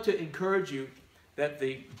I want to encourage you that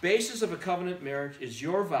the basis of a covenant marriage is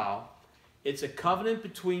your vow. It's a covenant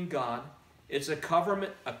between God. It's a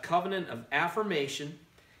covenant of affirmation.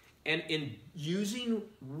 And in using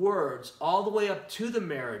words all the way up to the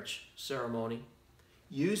marriage ceremony,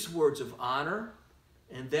 use words of honor,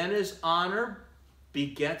 and then as honor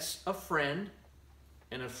begets a friend,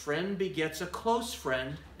 and a friend begets a close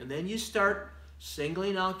friend, and then you start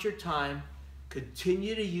singling out your time,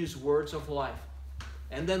 continue to use words of life,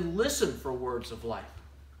 and then listen for words of life.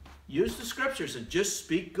 Use the scriptures and just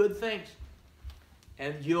speak good things,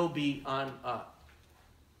 and you'll be on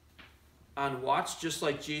watch just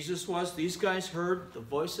like Jesus was. These guys heard the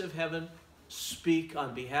voice of heaven speak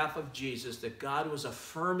on behalf of Jesus, that God was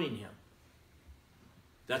affirming him.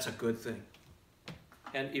 That's a good thing.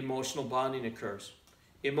 And emotional bonding occurs.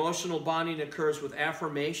 Emotional bonding occurs with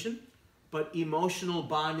affirmation, but emotional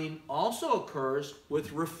bonding also occurs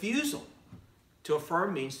with refusal. To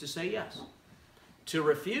affirm means to say yes. To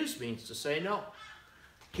refuse means to say no.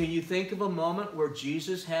 Can you think of a moment where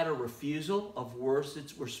Jesus had a refusal of words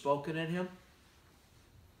that were spoken at him?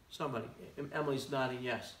 Somebody. Emily's nodding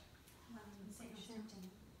yes. Satan was tempting him.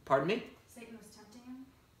 Pardon me? Satan was tempting him.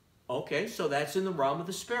 Okay, so that's in the realm of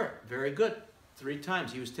the spirit. Very good. 3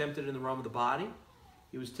 times. He was tempted in the realm of the body.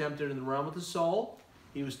 He was tempted in the realm of the soul.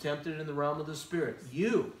 He was tempted in the realm of the spirit.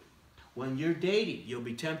 You, when you're dating, you'll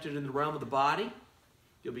be tempted in the realm of the body.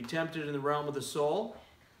 You'll be tempted in the realm of the soul.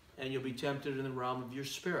 And you'll be tempted in the realm of your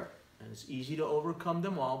spirit. And it's easy to overcome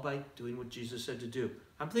them all by doing what Jesus said to do.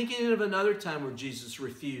 I'm thinking of another time where Jesus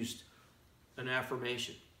refused an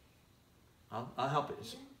affirmation. I'll help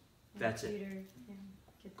it. That's it.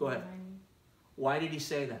 Go ahead. Why did he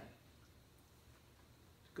say that?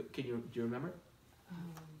 Do you remember?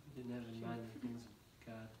 He didn't have in mind the things of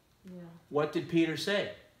God. Yeah. What did Peter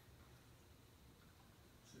say?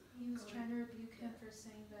 He was trying to rebuke him for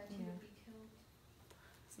saying that he would be killed.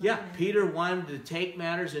 Yeah, Peter wanted to take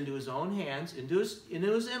matters into his own hands, into his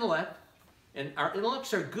intellect. And our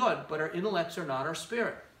intellects are good, but our intellects are not our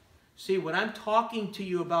spirit. See, what I'm talking to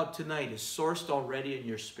you about tonight is sourced already in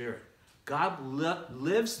your spirit. God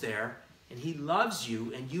lives there, and he loves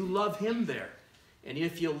you, and you love him there. And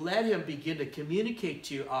if you let him begin to communicate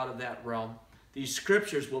to you out of that realm, these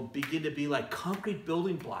scriptures will begin to be like concrete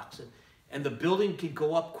building blocks, and the building can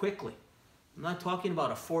go up quickly. I'm not talking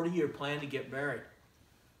about a 40-year plan to get married.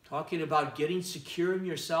 I'm talking about getting secure in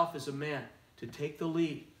yourself as a man to take the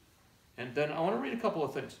lead. And then I want to read a couple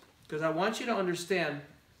of things, because I want you to understand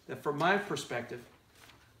that from my perspective,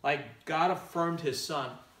 like God affirmed his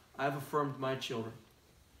son, I've affirmed my children.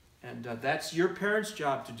 And that's your parents'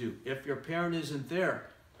 job to do. If your parent isn't there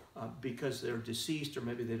because they're deceased, or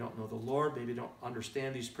maybe they don't know the Lord, maybe they don't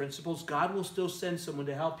understand these principles, God will still send someone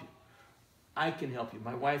to help you. I can help you.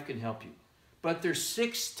 My wife can help you. But there's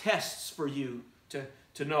 6 tests for you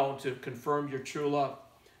to know, to confirm your true love.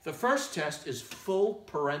 The first test is full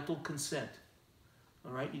parental consent.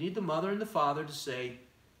 All right? You need the mother and the father to say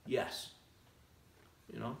yes.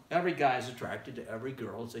 You know, every guy is attracted to every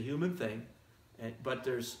girl. It's a human thing. But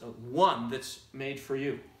there's one that's made for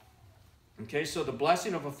you. Okay, so the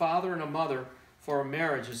blessing of a father and a mother for a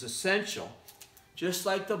marriage is essential. Just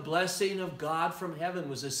like the blessing of God from heaven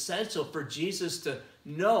was essential for Jesus to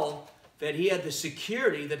know that he had the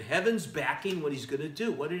security that heaven's backing what he's going to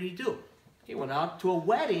do. What did he do? He went out to a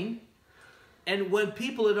wedding, and when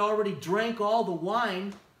people had already drank all the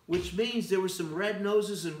wine, which means there were some red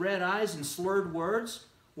noses and red eyes and slurred words,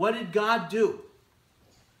 what did God do?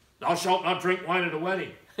 Thou shalt not drink wine at a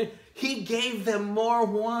wedding. He gave them more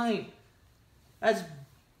wine.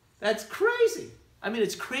 That's crazy. I mean,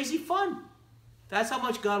 it's crazy fun. That's how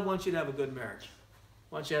much God wants you to have a good marriage.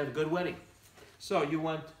 Wants you to have a good wedding. So you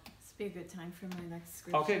want... This would be a good time for my next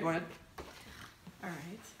scripture. Okay, go ahead. All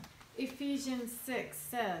right. Ephesians 6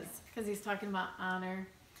 says, because he's talking about honor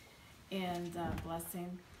and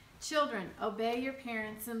blessing, children, obey your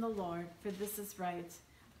parents in the Lord, for this is right.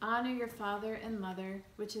 Honor your father and mother,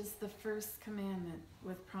 which is the first commandment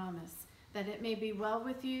with promise, that it may be well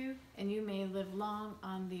with you and you may live long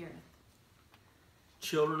on the earth.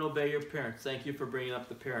 Children, obey your parents. Thank you for bringing up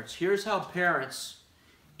the parents. Here's how parents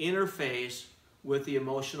interface with the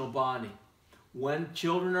emotional bonding. When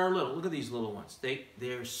children are little, look at these little ones.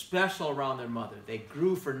 They're special around their mother. They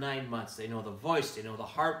grew for 9 months. They know the voice. They know the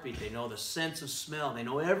heartbeat. They know the sense of smell. They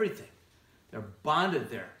know everything. They're bonded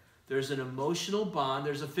there. There's an emotional bond.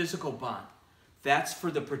 There's a physical bond. That's for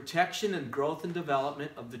the protection and growth and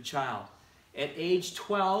development of the child. At age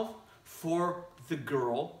 12 for the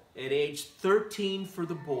girl, at age 13 for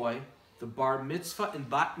the boy, the bar mitzvah and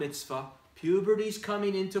bat mitzvah, puberty's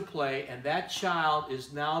coming into play, and that child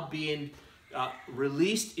is now being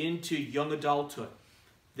released into young adulthood.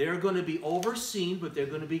 They're going to be overseen, but they're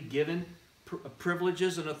going to be given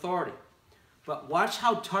privileges and authority. But watch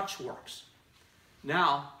how touch works.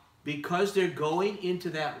 Now, because they're going into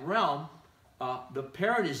that realm, the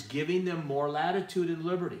parent is giving them more latitude and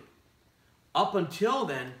liberty. Up until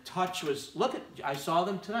then, touch was, look at, I saw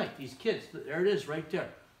them tonight, these kids, there it is right there.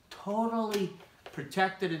 Totally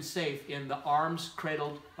protected and safe in the arms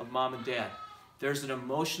cradled of mom and dad. There's an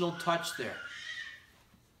emotional touch there.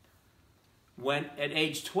 When at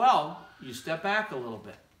age 12, you step back a little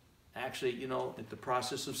bit. Actually, you know, at the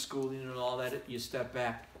process of schooling and all that, you step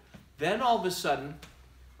back. Then all of a sudden,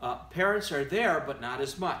 parents are there, but not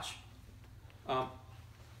as much.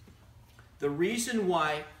 The reason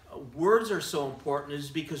why words are so important is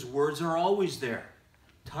because words are always there.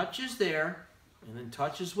 Touch is there, and then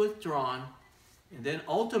touch is withdrawn, and then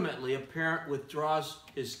ultimately a parent withdraws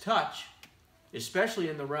his touch, especially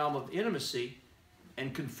in the realm of intimacy,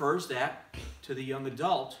 and confers that to the young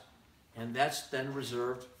adult, and that's then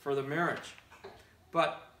reserved for the marriage.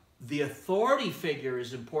 But the authority figure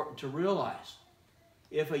is important to realize.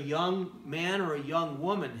 If a young man or a young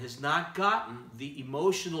woman has not gotten the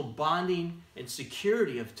emotional bonding and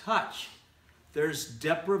security of touch, there's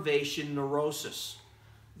deprivation neurosis.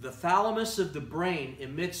 The thalamus of the brain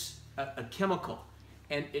emits a chemical,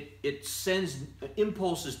 and it sends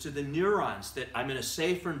impulses to the neurons that I'm in a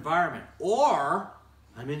safer environment or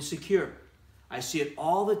I'm insecure. I see it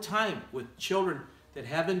all the time with children that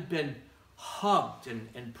haven't been hugged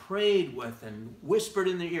and prayed with and whispered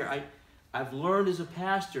in their ear. I've learned as a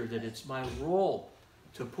pastor that it's my role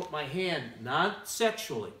to put my hand, not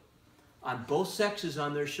sexually, on both sexes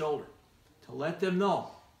on their shoulder, to let them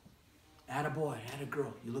know, attaboy,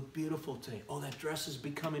 attagirl, you look beautiful today. Oh, that dress is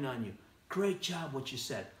becoming on you. Great job what you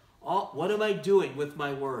said. What am I doing with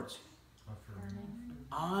my words?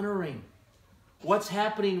 Honoring. What's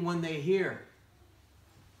happening when they hear?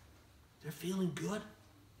 They're feeling good.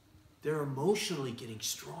 They're emotionally getting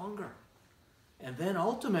stronger. And then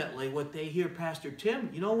ultimately what they hear, Pastor Tim,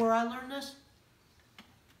 you know where I learned this?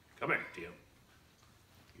 Come here, Tim.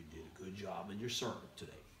 You did a good job in your sermon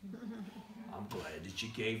today. I'm glad that you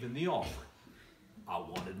gave in the offering. I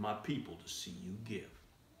wanted my people to see you give.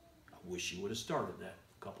 I wish you would have started that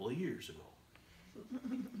a couple of years ago.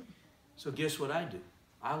 So guess what I do?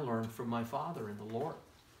 I learned from my father in the Lord.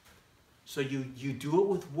 So you do it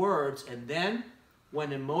with words, and then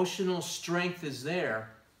when emotional strength is there,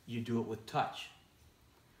 you do it with touch.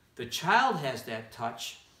 The child has that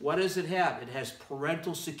touch. What does it have? It has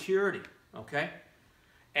parental security, okay?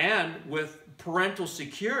 And with parental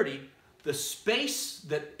security, the space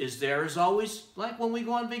that is there is always like when we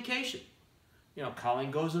go on vacation. You know,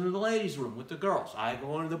 Colleen goes into the ladies' room with the girls. I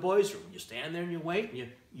go into the boys' room. You stand there and you wait and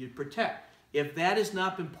you protect. If that has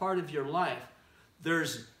not been part of your life,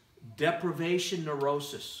 there's deprivation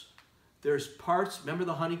neurosis. There's parts, remember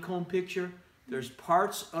the honeycomb picture? There's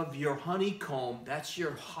parts of your honeycomb, that's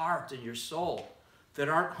your heart and your soul, that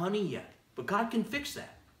aren't honey yet. But God can fix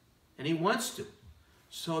that. And He wants to.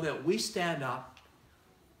 So that we stand up.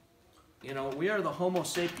 You know, we are the Homo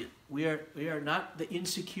sapien. We are not the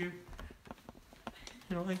insecure.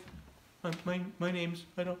 You know, my name's,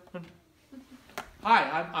 I don't.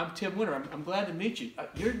 Hi, I'm Tim Winter. I'm glad to meet you.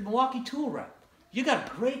 You're Milwaukee tool rep. You got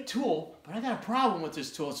a great tool, but I got a problem with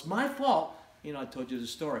this tool. It's my fault. You know, I told you the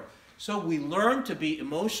story. So we learn to be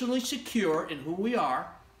emotionally secure in who we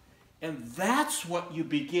are, and that's what you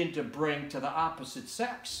begin to bring to the opposite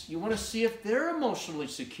sex. You want to see if they're emotionally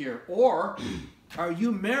secure, or are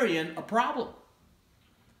you marrying a problem?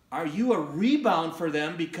 Are you a rebound for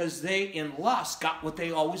them because they, in lust, got what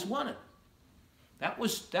they always wanted? That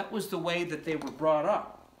was the way that they were brought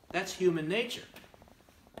up. That's human nature.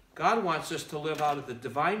 God wants us to live out of the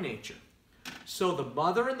divine nature. So the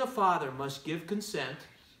mother and the father must give consent.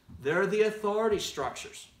 They're the authority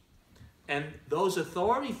structures. And those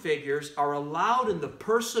authority figures are allowed in the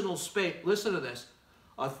personal space. Listen to this.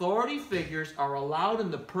 Authority figures are allowed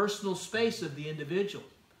in the personal space of the individual.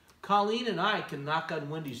 Colleen and I can knock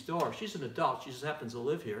on Wendy's door. She's an adult. She just happens to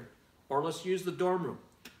live here. Or let's use the dorm room.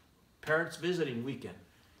 Parents visiting weekend.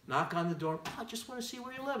 Knock on the door. Oh, I just want to see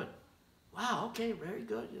where you're living. Wow, okay, very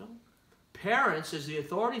good, you know. Parents, as the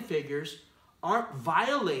authority figures, aren't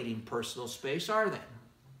violating personal space, are they?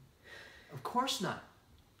 Of course not.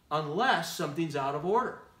 Unless something's out of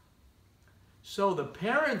order. So the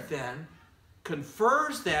parent then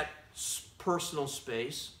confers that personal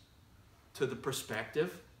space to the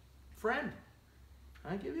prospective friend.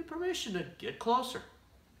 I give you permission to get closer.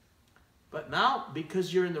 But now,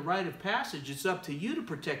 because you're in the rite of passage, it's up to you to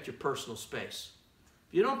protect your personal space.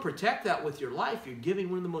 If you don't protect that with your life, you're giving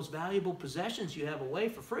one of the most valuable possessions you have away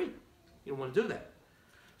for free. You don't want to do that.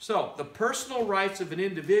 So, the personal rights of an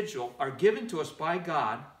individual are given to us by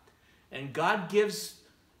God, and God gives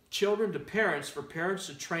children to parents for parents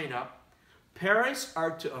to train up. Parents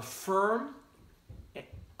are to affirm,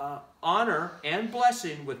 honor, and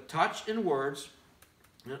blessing with touch and words,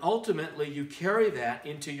 and ultimately you carry that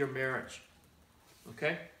into your marriage.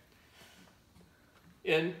 Okay?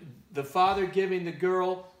 And the father giving the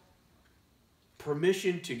girl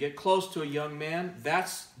permission to get close to a young man,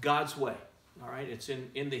 that's God's way. All right? It's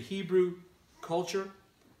in the Hebrew culture.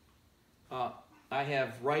 I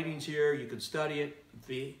have writings here. You can study it.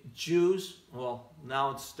 The Jews, well,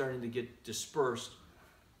 now it's starting to get dispersed,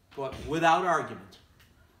 but without argument,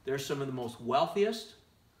 they're some of the most wealthiest,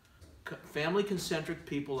 family-concentric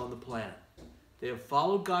people on the planet. They have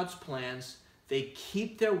followed God's plans. They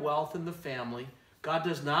keep their wealth in the family. God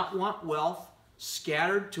does not want wealth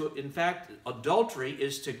scattered to, in fact, adultery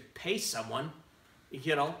is to pay someone,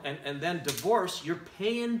 you know, and then divorce, you're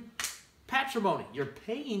paying patrimony. You're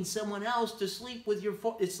paying someone else to sleep with your,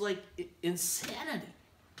 it's like insanity.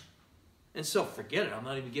 And so forget it, I'm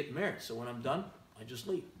not even getting married. So when I'm done, I just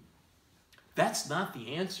leave. That's not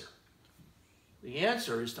the answer. The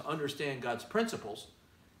answer is to understand God's principles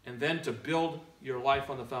and then to build your life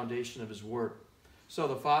on the foundation of His Word. So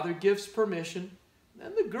the father gives permission,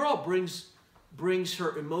 then the girl brings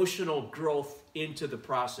her emotional growth into the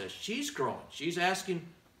process. She's growing. She's asking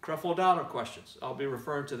Creflo Dollar questions. I'll be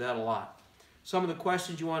referring to that a lot. Some of the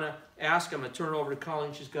questions you want to ask, I'm going to turn it over to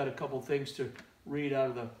Colleen. She's got a couple things to read out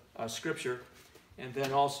of the Scripture, and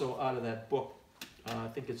then also out of that book. I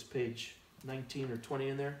think it's page 19 or 20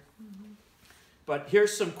 in there. Mm-hmm. But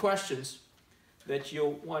here's some questions that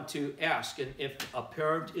you'll want to ask. And if a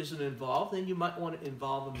parent isn't involved, then you might want to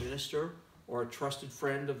involve a minister or a trusted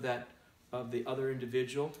friend of the other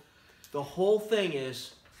individual. The whole thing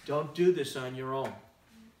is, don't do this on your own.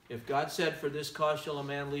 If God said, for this cause shall a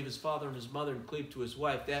man leave his father and his mother and cleave to his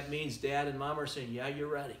wife, that means dad and mom are saying, yeah, you're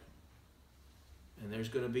ready. And there's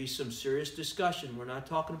going to be some serious discussion. We're not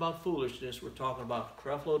talking about foolishness. We're talking about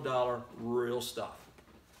Creflo Dollar, real stuff.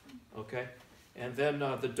 Okay? And then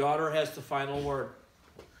the daughter has the final word.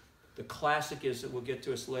 The classic is that we'll get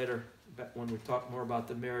to us later when we talk more about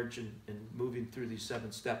the marriage and moving through these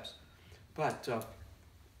 7 steps. But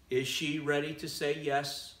is she ready to say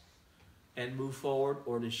yes and move forward,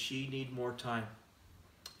 or does she need more time?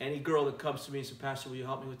 Any girl that comes to me and says, Pastor, will you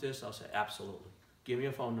help me with this? I'll say, absolutely. Give me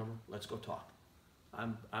a phone number. Let's go talk.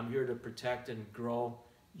 I'm here to protect and grow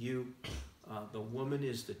you. The woman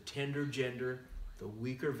is the tender gender, the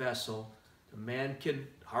weaker vessel. The man can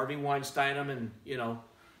Harvey Weinstein him and, you know,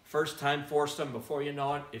 first time force them. Before you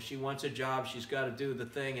know it, if she wants a job, she's got to do the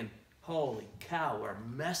thing. And holy cow, we're a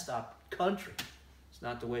messed up country. It's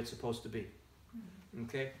not the way it's supposed to be.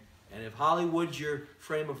 Okay? And if Hollywood's your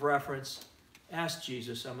frame of reference, ask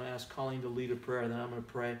Jesus. I'm going to ask Colleen to lead a prayer, then I'm going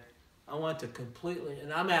to pray. I want to completely,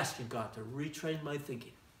 and I'm asking God to retrain my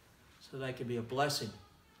thinking so that I can be a blessing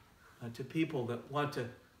to people that want to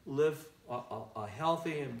live a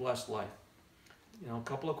healthy and blessed life. You know, a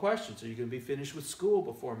couple of questions. Are you going to be finished with school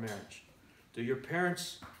before marriage?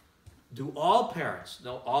 Do all parents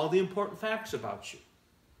know all the important facts about you?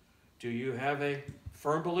 Do you have a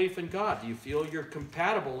firm belief in God? Do you feel you're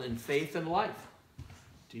compatible in faith and life?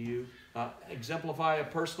 Do you exemplify a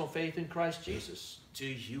personal faith in Christ Jesus? Do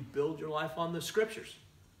you build your life on the Scriptures?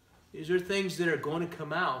 These are things that are going to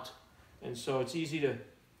come out, and so it's easy to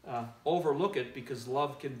overlook it because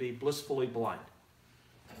love can be blissfully blind.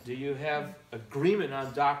 Do you have agreement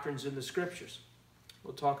on doctrines in the Scriptures?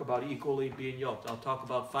 We'll talk about equally being yoked. I'll talk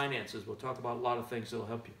about finances. We'll talk about a lot of things that will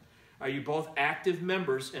help you. Are you both active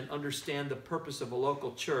members and understand the purpose of a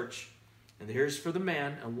local church? And here's for the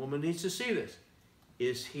man. A woman needs to see this.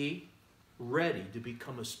 Is he ready to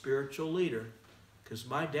become a spiritual leader? Because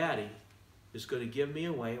my daddy is going to give me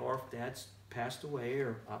away, or if dad's passed away,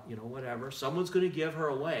 or whatever, someone's going to give her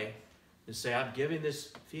away and say, I'm giving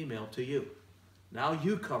this female to you. Now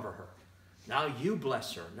you cover her. Now you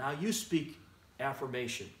bless her. Now you speak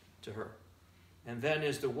affirmation to her. And then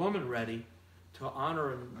is the woman ready to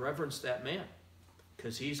honor and reverence that man?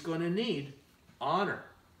 Because he's going to need honor,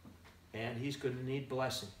 and he's going to need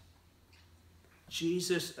blessing.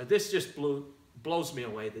 Jesus, this just blows me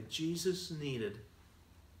away, that Jesus needed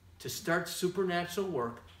to start supernatural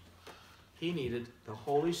work. He needed the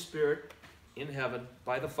Holy Spirit in heaven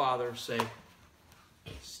by the Father say,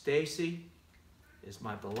 Stacy is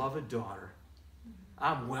my beloved daughter.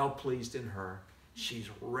 I'm well pleased in her. She's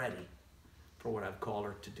ready for what I've called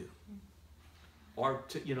her to do. Or,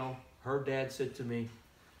 her dad said to me,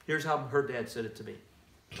 here's how her dad said it to me.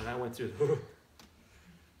 When I went through,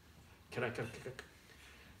 can I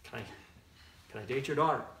date your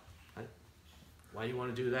daughter? Why do you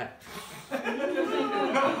want to do that?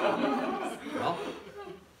 Well,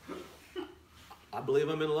 I believe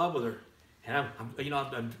I'm in love with her. And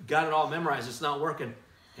I've got it all memorized. It's not working.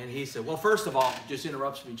 And he said, well, first of all, just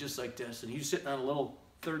interrupts me just like this. And he's sitting on a little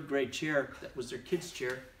third grade chair. That was their kid's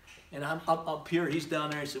chair. And I'm up here. He's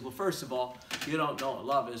down there. He said, well, first of all, you don't know what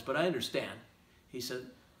love is, but I understand. He said,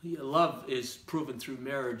 love is proven through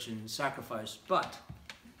marriage and sacrifice. But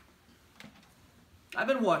I've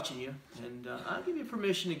been watching you, and I'll give you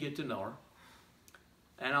permission to get to know her.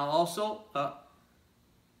 And I'll also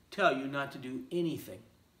tell you not to do anything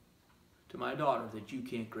to my daughter that you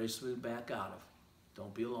can't gracefully back out of.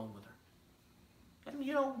 Don't be alone with her. And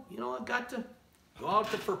I got to go out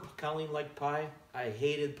for Colleen liked pie. I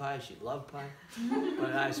hated pie. She loved pie.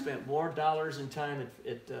 But I spent more dollars and time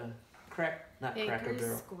at Cracker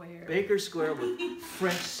Barrel. Square. Baker's Square with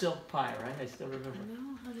French silk pie, right? I still remember.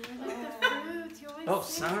 No, honey, I like the fruit. You always Oh,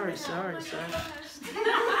 say sorry.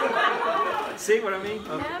 that. See what I mean?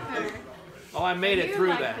 Okay. Never. Oh, I made it through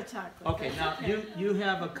like that. The chocolate. Okay, now you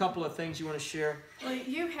have a couple of things you want to share. Well,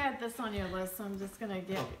 you had this on your list, so I'm just going to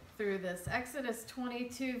get through this. Exodus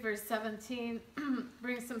 22, verse 17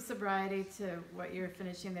 brings some sobriety to what you're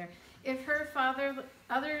finishing there. If her father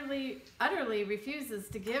utterly refuses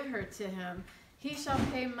to give her to him, he shall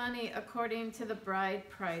pay money according to the bride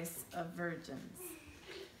price of virgins.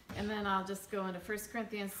 And then I'll just go into 1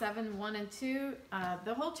 Corinthians 7, 1 and 2.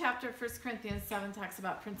 The whole chapter of 1 Corinthians 7 talks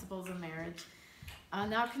about principles of marriage.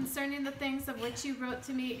 Now concerning the things of which you wrote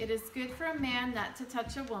to me, it is good for a man not to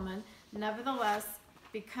touch a woman. Nevertheless,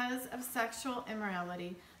 because of sexual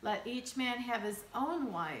immorality, let each man have his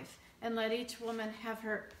own wife, and let each woman have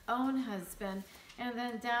her own husband. And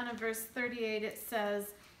then down in verse 38 it says,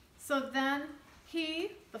 so then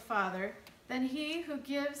he, the father, then he who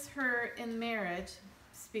gives her in marriage,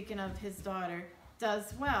 speaking of his daughter,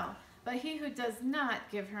 does well. But he who does not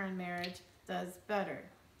give her in marriage does better.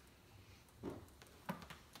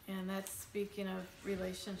 And that's speaking of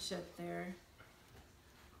relationship there.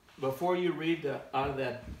 Before you read out of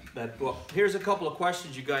that book, here's a couple of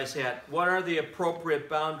questions you guys had. What are the appropriate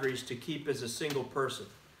boundaries to keep as a single person?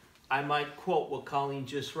 I might quote what Colleen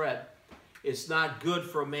just read. It's not good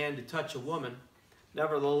for a man to touch a woman.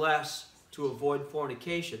 Nevertheless, to avoid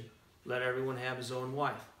fornication, let everyone have his own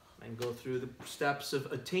wife and go through the steps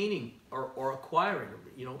of attaining or acquiring,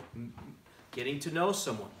 getting to know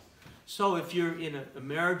someone. So if you're in a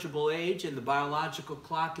marriageable age and the biological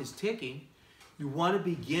clock is ticking, you want to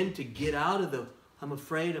begin to get out of the, I'm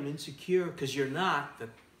afraid, I'm insecure, because you're not. The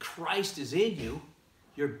Christ is in you.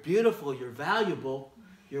 You're beautiful. You're valuable.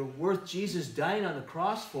 You're worth Jesus dying on the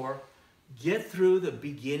cross for. Get through the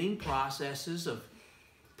beginning processes of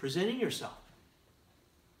presenting yourself.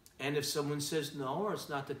 And if someone says no, or it's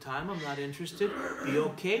not the time, I'm not interested, be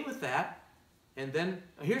okay with that. And then,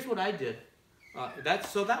 here's what I did.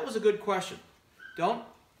 So that was a good question.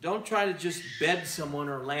 Don't try to just bed someone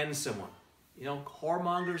or land someone.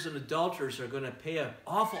 Whoremongers and adulterers are going to pay an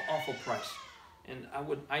awful, awful price. And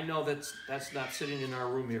I know that's not sitting in our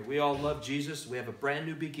room here. We all love Jesus. We have a brand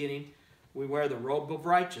new beginning. We wear the robe of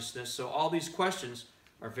righteousness. So all these questions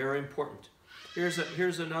are very important.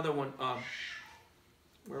 Here's another one.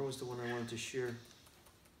 Where was the one I wanted to share?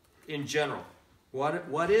 In general,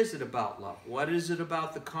 what is it about love? What is it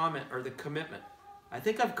about the comment or the commitment? I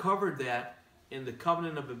think I've covered that in the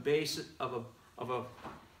covenant of a base of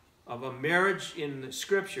a marriage in the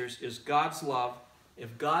scriptures is God's love.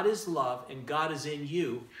 If God is love and God is in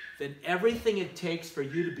you, then everything it takes for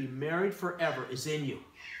you to be married forever is in you.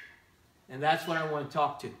 And that's what I want to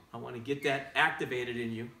talk to. I want to get that activated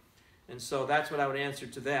in you. And so that's what I would answer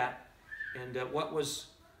to that. And what was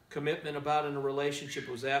commitment about in a relationship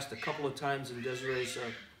was asked a couple of times in Desiree's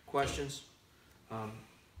questions.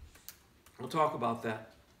 We'll talk about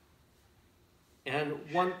that. And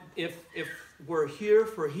if we're here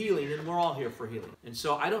for healing, and we're all here for healing. And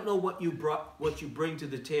so I don't know what you bring to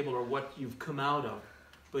the table or what you've come out of,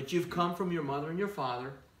 but you've come from your mother and your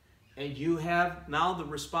father, and you have now the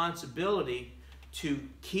responsibility to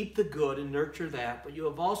keep the good and nurture that, but you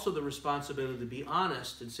have also the responsibility to be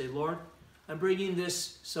honest and say, Lord, I'm bringing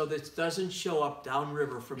this so that it doesn't show up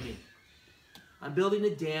downriver for me. I'm building a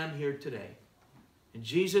dam here today, and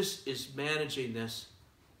Jesus is managing this,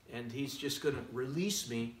 and he's just going to release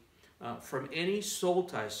me from any soul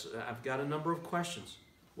ties. I've got a number of questions.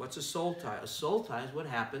 What's a soul tie? A soul tie is what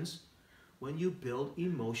happens when you build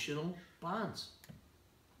emotional bonds.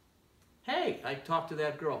 Hey, I talked to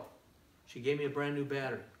that girl. She gave me a brand new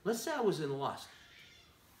battery. Let's say I was in lust.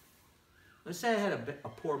 Let's say I had a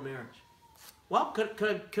poor marriage. Well, could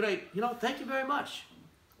I, thank you very much.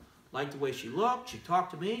 Liked the way she looked. She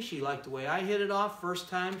talked to me. She liked the way I hit it off. First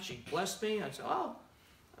time she blessed me. I said, oh,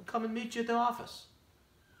 I'll come and meet you at the office.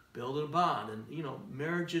 Build a bond. And,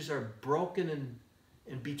 marriages are broken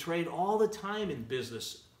and betrayed all the time in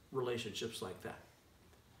business relationships like that.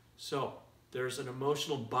 So there's an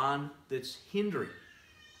emotional bond that's hindering.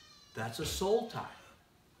 That's a soul tie.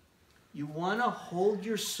 You want to hold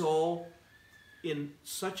your soul in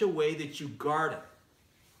such a way that you guard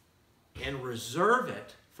it and reserve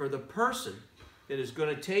it for the person that is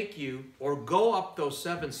going to take you or go up those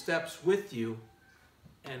 7 steps with you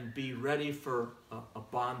and be ready for a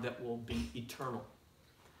bond that will be eternal.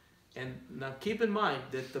 And now keep in mind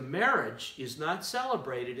that the marriage is not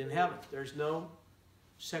celebrated in heaven. There's no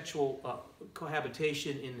sexual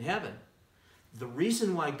cohabitation in heaven. The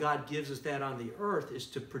reason why God gives us that on the earth is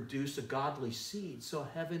to produce a godly seed. So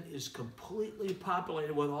heaven is completely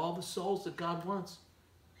populated with all the souls that God wants.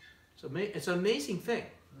 So it's an amazing thing.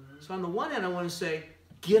 So on the one hand, I want to say,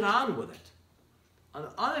 get on with it. On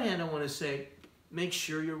the other hand, I want to say, make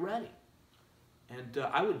sure you're ready. And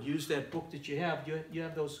I would use that book that you have. You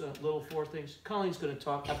have those little 4 things. Colleen's going to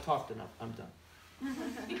talk. I've talked enough. I'm done.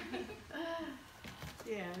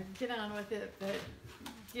 Yeah, get on with it, but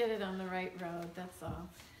get it on the right road, that's all.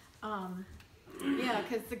 Yeah,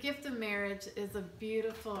 because the gift of marriage is a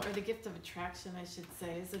beautiful, or the gift of attraction, I should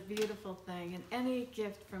say, is a beautiful thing. And any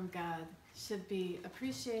gift from God should be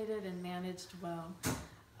appreciated and managed well.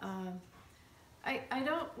 I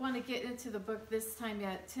don't want to get into the book this time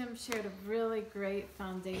yet. Tim shared a really great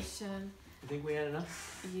foundation. You think we had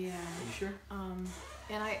enough? Yeah. Are you sure?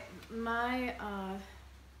 And my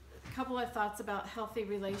couple of thoughts about healthy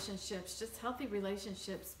relationships, just healthy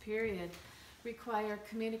relationships, period, require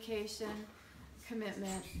communication,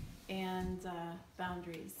 commitment, and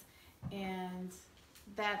boundaries. And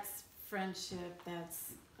that's friendship,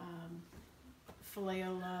 that's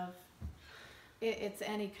phileo love. It's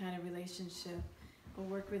any kind of relationship, a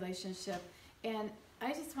work relationship. And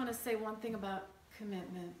I just want to say one thing about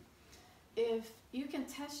commitment. If you can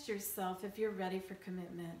test yourself if you're ready for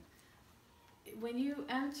commitment, when you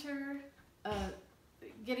enter a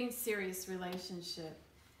getting serious relationship,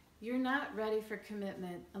 you're not ready for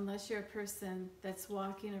commitment unless you're a person that's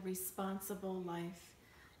walking a responsible life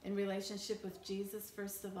in relationship with Jesus,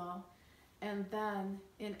 first of all, and then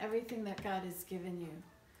in everything that God has given you.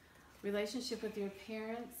 Relationship with your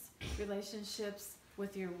parents, relationships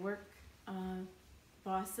with your work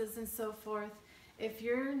bosses and so forth. If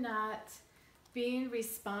you're not being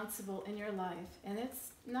responsible in your life, and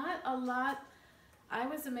it's not a lot. I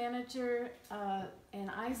was a manager, and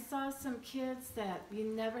I saw some kids that you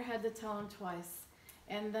never had to tell them twice.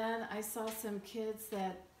 And then I saw some kids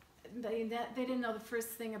that they didn't know the first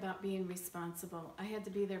thing about being responsible. I had to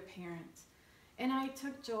be their parent. And I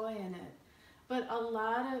took joy in it. But a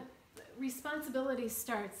lot of responsibility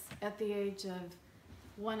starts at the age of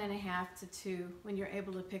 1.5 to 2, when you're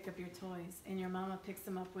able to pick up your toys and your mama picks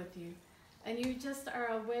them up with you. And you just are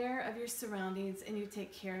aware of your surroundings and you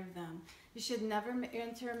take care of them. You should never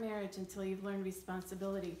enter a marriage until you've learned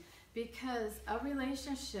responsibility, because a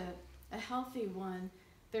relationship, a healthy one,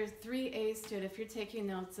 there's 3 A's to it if you're taking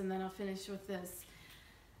notes, and then I'll finish with this.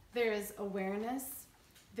 There is awareness,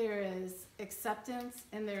 there is acceptance,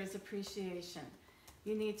 and there is appreciation.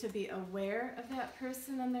 You need to be aware of that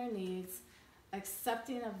person and their needs,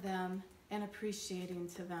 accepting of them, and appreciating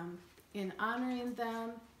to them, in honoring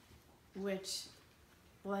them, which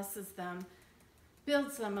blesses them,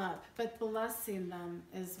 builds them up, but blessing them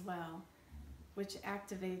as well, which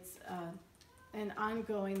activates an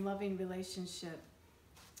ongoing loving relationship.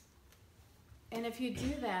 And if you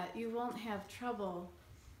do that, you won't have trouble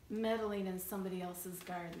meddling in somebody else's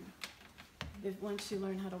garden once you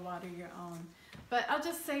learn how to water your own. But I'll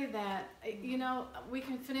just say that, you know, we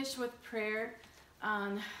can finish with prayer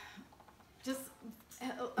on just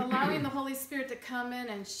allowing the Holy Spirit to come in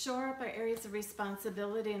and shore up our areas of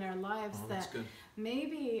responsibility in our lives that good.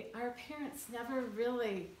 maybe our parents never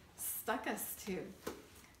really stuck us to,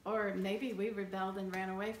 or maybe we rebelled and ran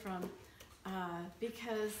away from,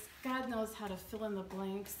 because God knows how to fill in the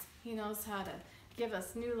blanks. He knows how to give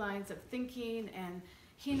us new lines of thinking, and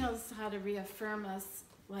He knows how to reaffirm us.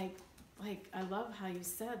 Like I love how you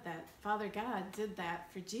said that Father God did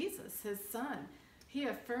that for Jesus, His Son. He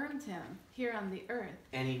affirmed Him here on the earth.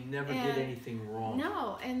 And He never did anything wrong.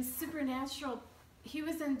 No, and supernatural, He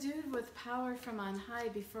was endued with power from on high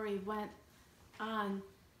before He went on.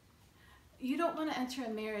 You don't want to enter a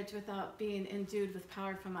marriage without being endued with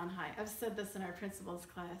power from on high. I've said this in our principles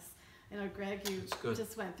class. You know, Greg, you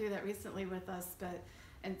just went through that recently with us,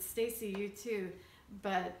 and Stacy, you too.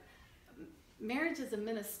 But marriage is a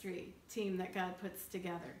ministry team that God puts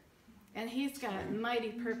together. And He's got mighty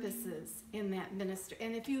purposes in that ministry.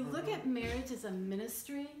 And if you look at marriage as a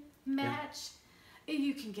ministry match,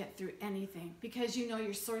 you can get through anything because you know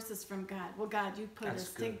your source is from God. Well, God, you put us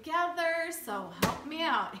together, so help me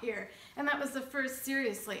out here. And that was the first,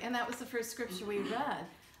 seriously, and that was the first scripture we read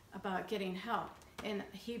about getting help in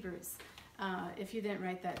Hebrews. If you didn't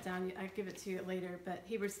write that down, I'll give it to you later, but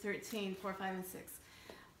Hebrews 13, 4, 5, and 6.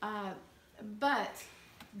 But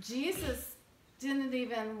Jesus didn't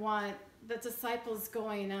even want the disciples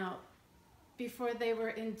going out before they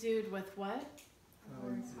were endued with what?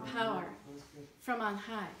 Power from on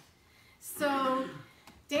high. So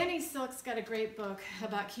Danny Silk's got a great book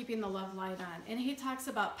about keeping the love light on, and he talks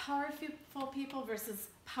about powerful people versus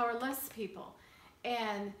powerless people.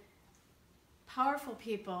 And powerful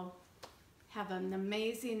people have an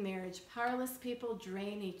amazing marriage. Powerless people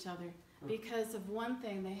drain each other because of one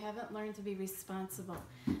thing: they haven't learned to be responsible.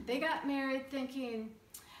 They got married thinking,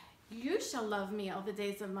 you shall love me all the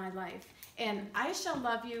days of my life, and I shall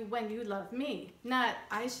love you when you love me, not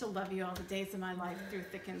I shall love you all the days of my life through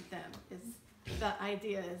thick and thin. The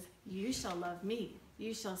idea is you shall love me,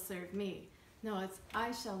 you shall serve me. No, it's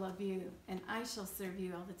I shall love you and I shall serve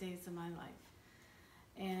you all the days of my life.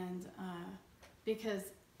 And because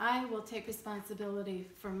I will take responsibility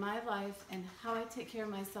for my life and how I take care of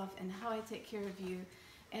myself and how I take care of you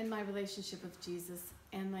and my relationship with Jesus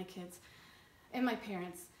and my kids and my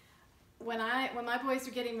parents. When my boys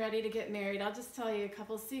were getting ready to get married, I'll just tell you a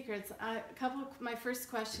couple of secrets. A couple of my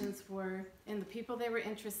first questions were, and the people they were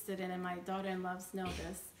interested in, and my daughter-in-laws know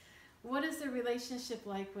this, what is their relationship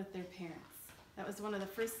like with their parents? That was one of the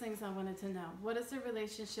first things I wanted to know. What is their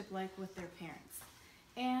relationship like with their parents?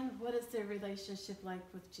 And what is their relationship like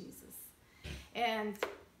with Jesus? And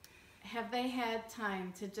have they had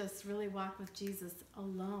time to just really walk with Jesus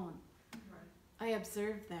alone? Right. I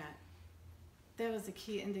observed that. That was a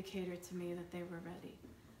key indicator to me that they were ready.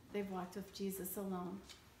 They've walked with Jesus alone.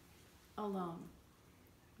 Alone.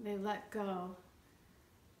 They let go.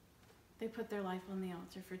 They put their life on the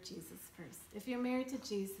altar for Jesus first. If you're married to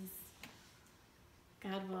Jesus,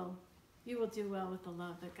 you will do well with the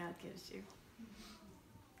love that God gives you.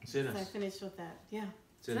 It's in us. So I finished with that. Yeah,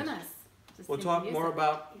 it's in us. Just we'll talk more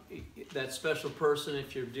about that special person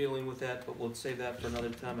if you're dealing with that, but we'll save that for another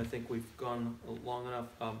time. I think we've gone long enough.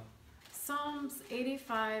 Psalms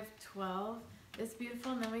 85:12 is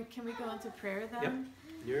beautiful. And then can we go into prayer then?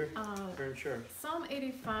 Yep. You're very sure. Psalm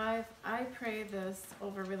 85, I pray this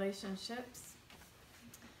over relationships.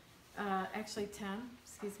 Actually 10,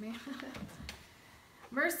 excuse me.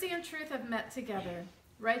 Mercy and truth have met together.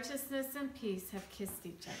 Righteousness and peace have kissed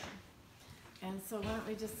each other. And so why don't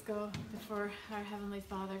we just go before our Heavenly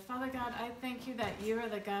Father. Father God, I thank you that you are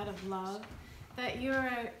the God of love, that you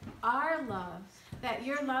are our love, that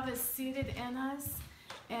your love is seated in us,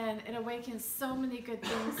 and it awakens so many good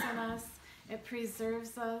things in us. It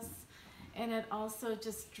preserves us, and it also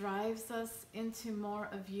just drives us into more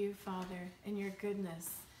of you, Father, and your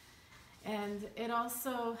goodness. And it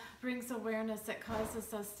also brings awareness that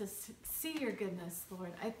causes us to see your goodness,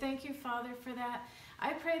 Lord. I thank you, Father, for that.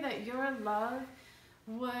 I pray that your love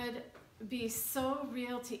would be so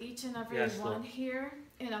real to each and every Yes, one Lord. here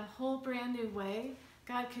in a whole brand new way.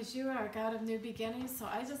 God, because you are a God of new beginnings, so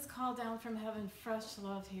I just call down from heaven fresh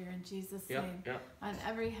love here in Jesus' name on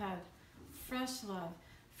every head. Fresh love,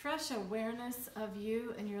 fresh awareness of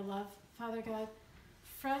you and your love, Father God.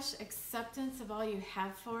 Fresh acceptance of all you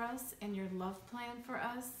have for us and your love plan for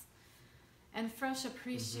us. And fresh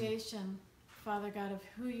appreciation, Father God, of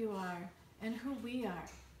who you are and who we are.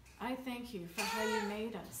 I thank you for how you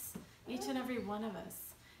made us, each and every one of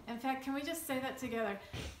us. In fact, can we just say that together?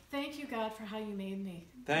 Thank you, God, for how you made me.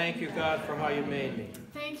 Thank you, God, for how you made me.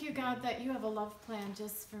 Thank you, God, that you have a love plan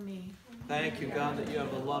just for me. Thank you, God, that you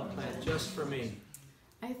have a love plan just for me.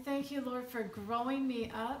 I thank you, Lord, for growing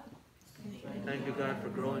me up. Thank you, God, for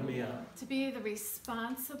growing me up. To be the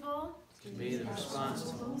responsible,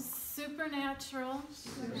 supernatural,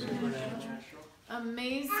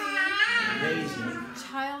 amazing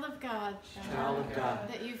child of God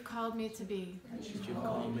that you've called me to be.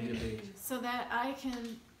 So that I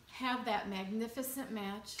can have that magnificent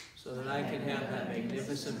match.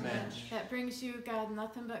 That brings you, God,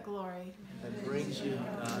 nothing but glory.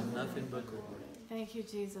 Thank you,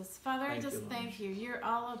 Jesus. Father, I just thank you. You're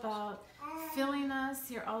all about filling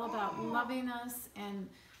us. You're all about loving us. And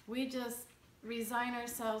we just resign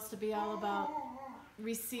ourselves to be all about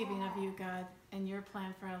receiving of you, God, and your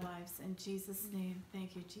plan for our lives. In Jesus' name,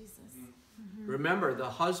 thank you, Jesus. Remember, the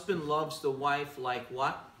husband loves the wife like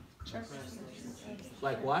what?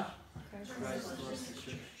 Like what?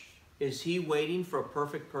 Is he waiting for a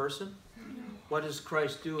perfect person? What does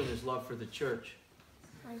Christ do in his love for the church?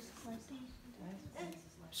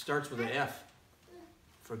 Starts with an F.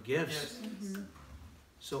 Forgives.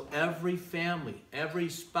 So every family, every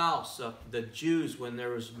spouse, the Jews, when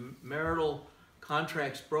there was marital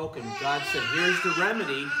contracts broken, God said, here's the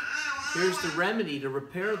remedy. Here's the remedy to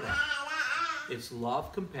repair them. It's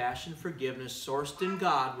love, compassion, forgiveness, sourced in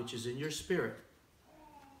God, which is in your spirit.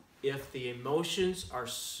 If the emotions are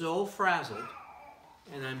so frazzled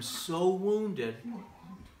and I'm so wounded,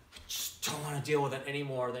 just don't want to deal with it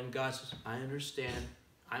anymore, then God says, I understand.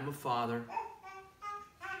 I'm a father.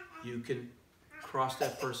 You can cross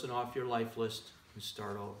that person off your life list and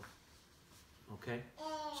start over. Okay?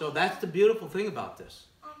 So that's the beautiful thing about this.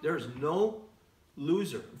 There is no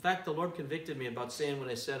loser. In fact, the Lord convicted me about saying what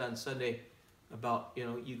I said on Sunday about,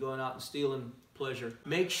 you going out and stealing pleasure.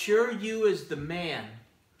 Make sure you as the man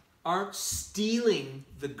aren't stealing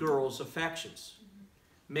the girl's affections.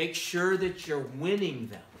 Make sure that you're winning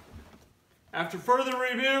them. After further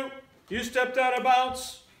review, you stepped out of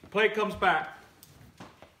bounds, play comes back.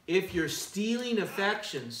 If you're stealing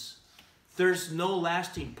affections, there's no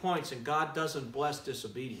lasting points, and God doesn't bless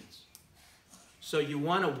disobedience. So you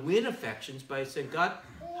want to win affections by saying, God,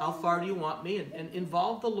 how far do you want me? And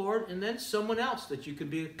involve the Lord and then someone else that you can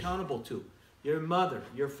be accountable to. Your mother,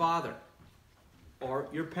 your father, or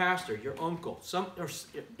your pastor, your uncle, or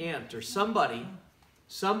aunt, or somebody.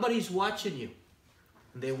 Somebody's watching you,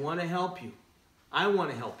 and they want to help you. I want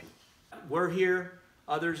to help you. We're here.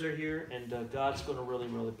 Others are here, and God's going to really,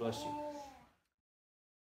 really bless you.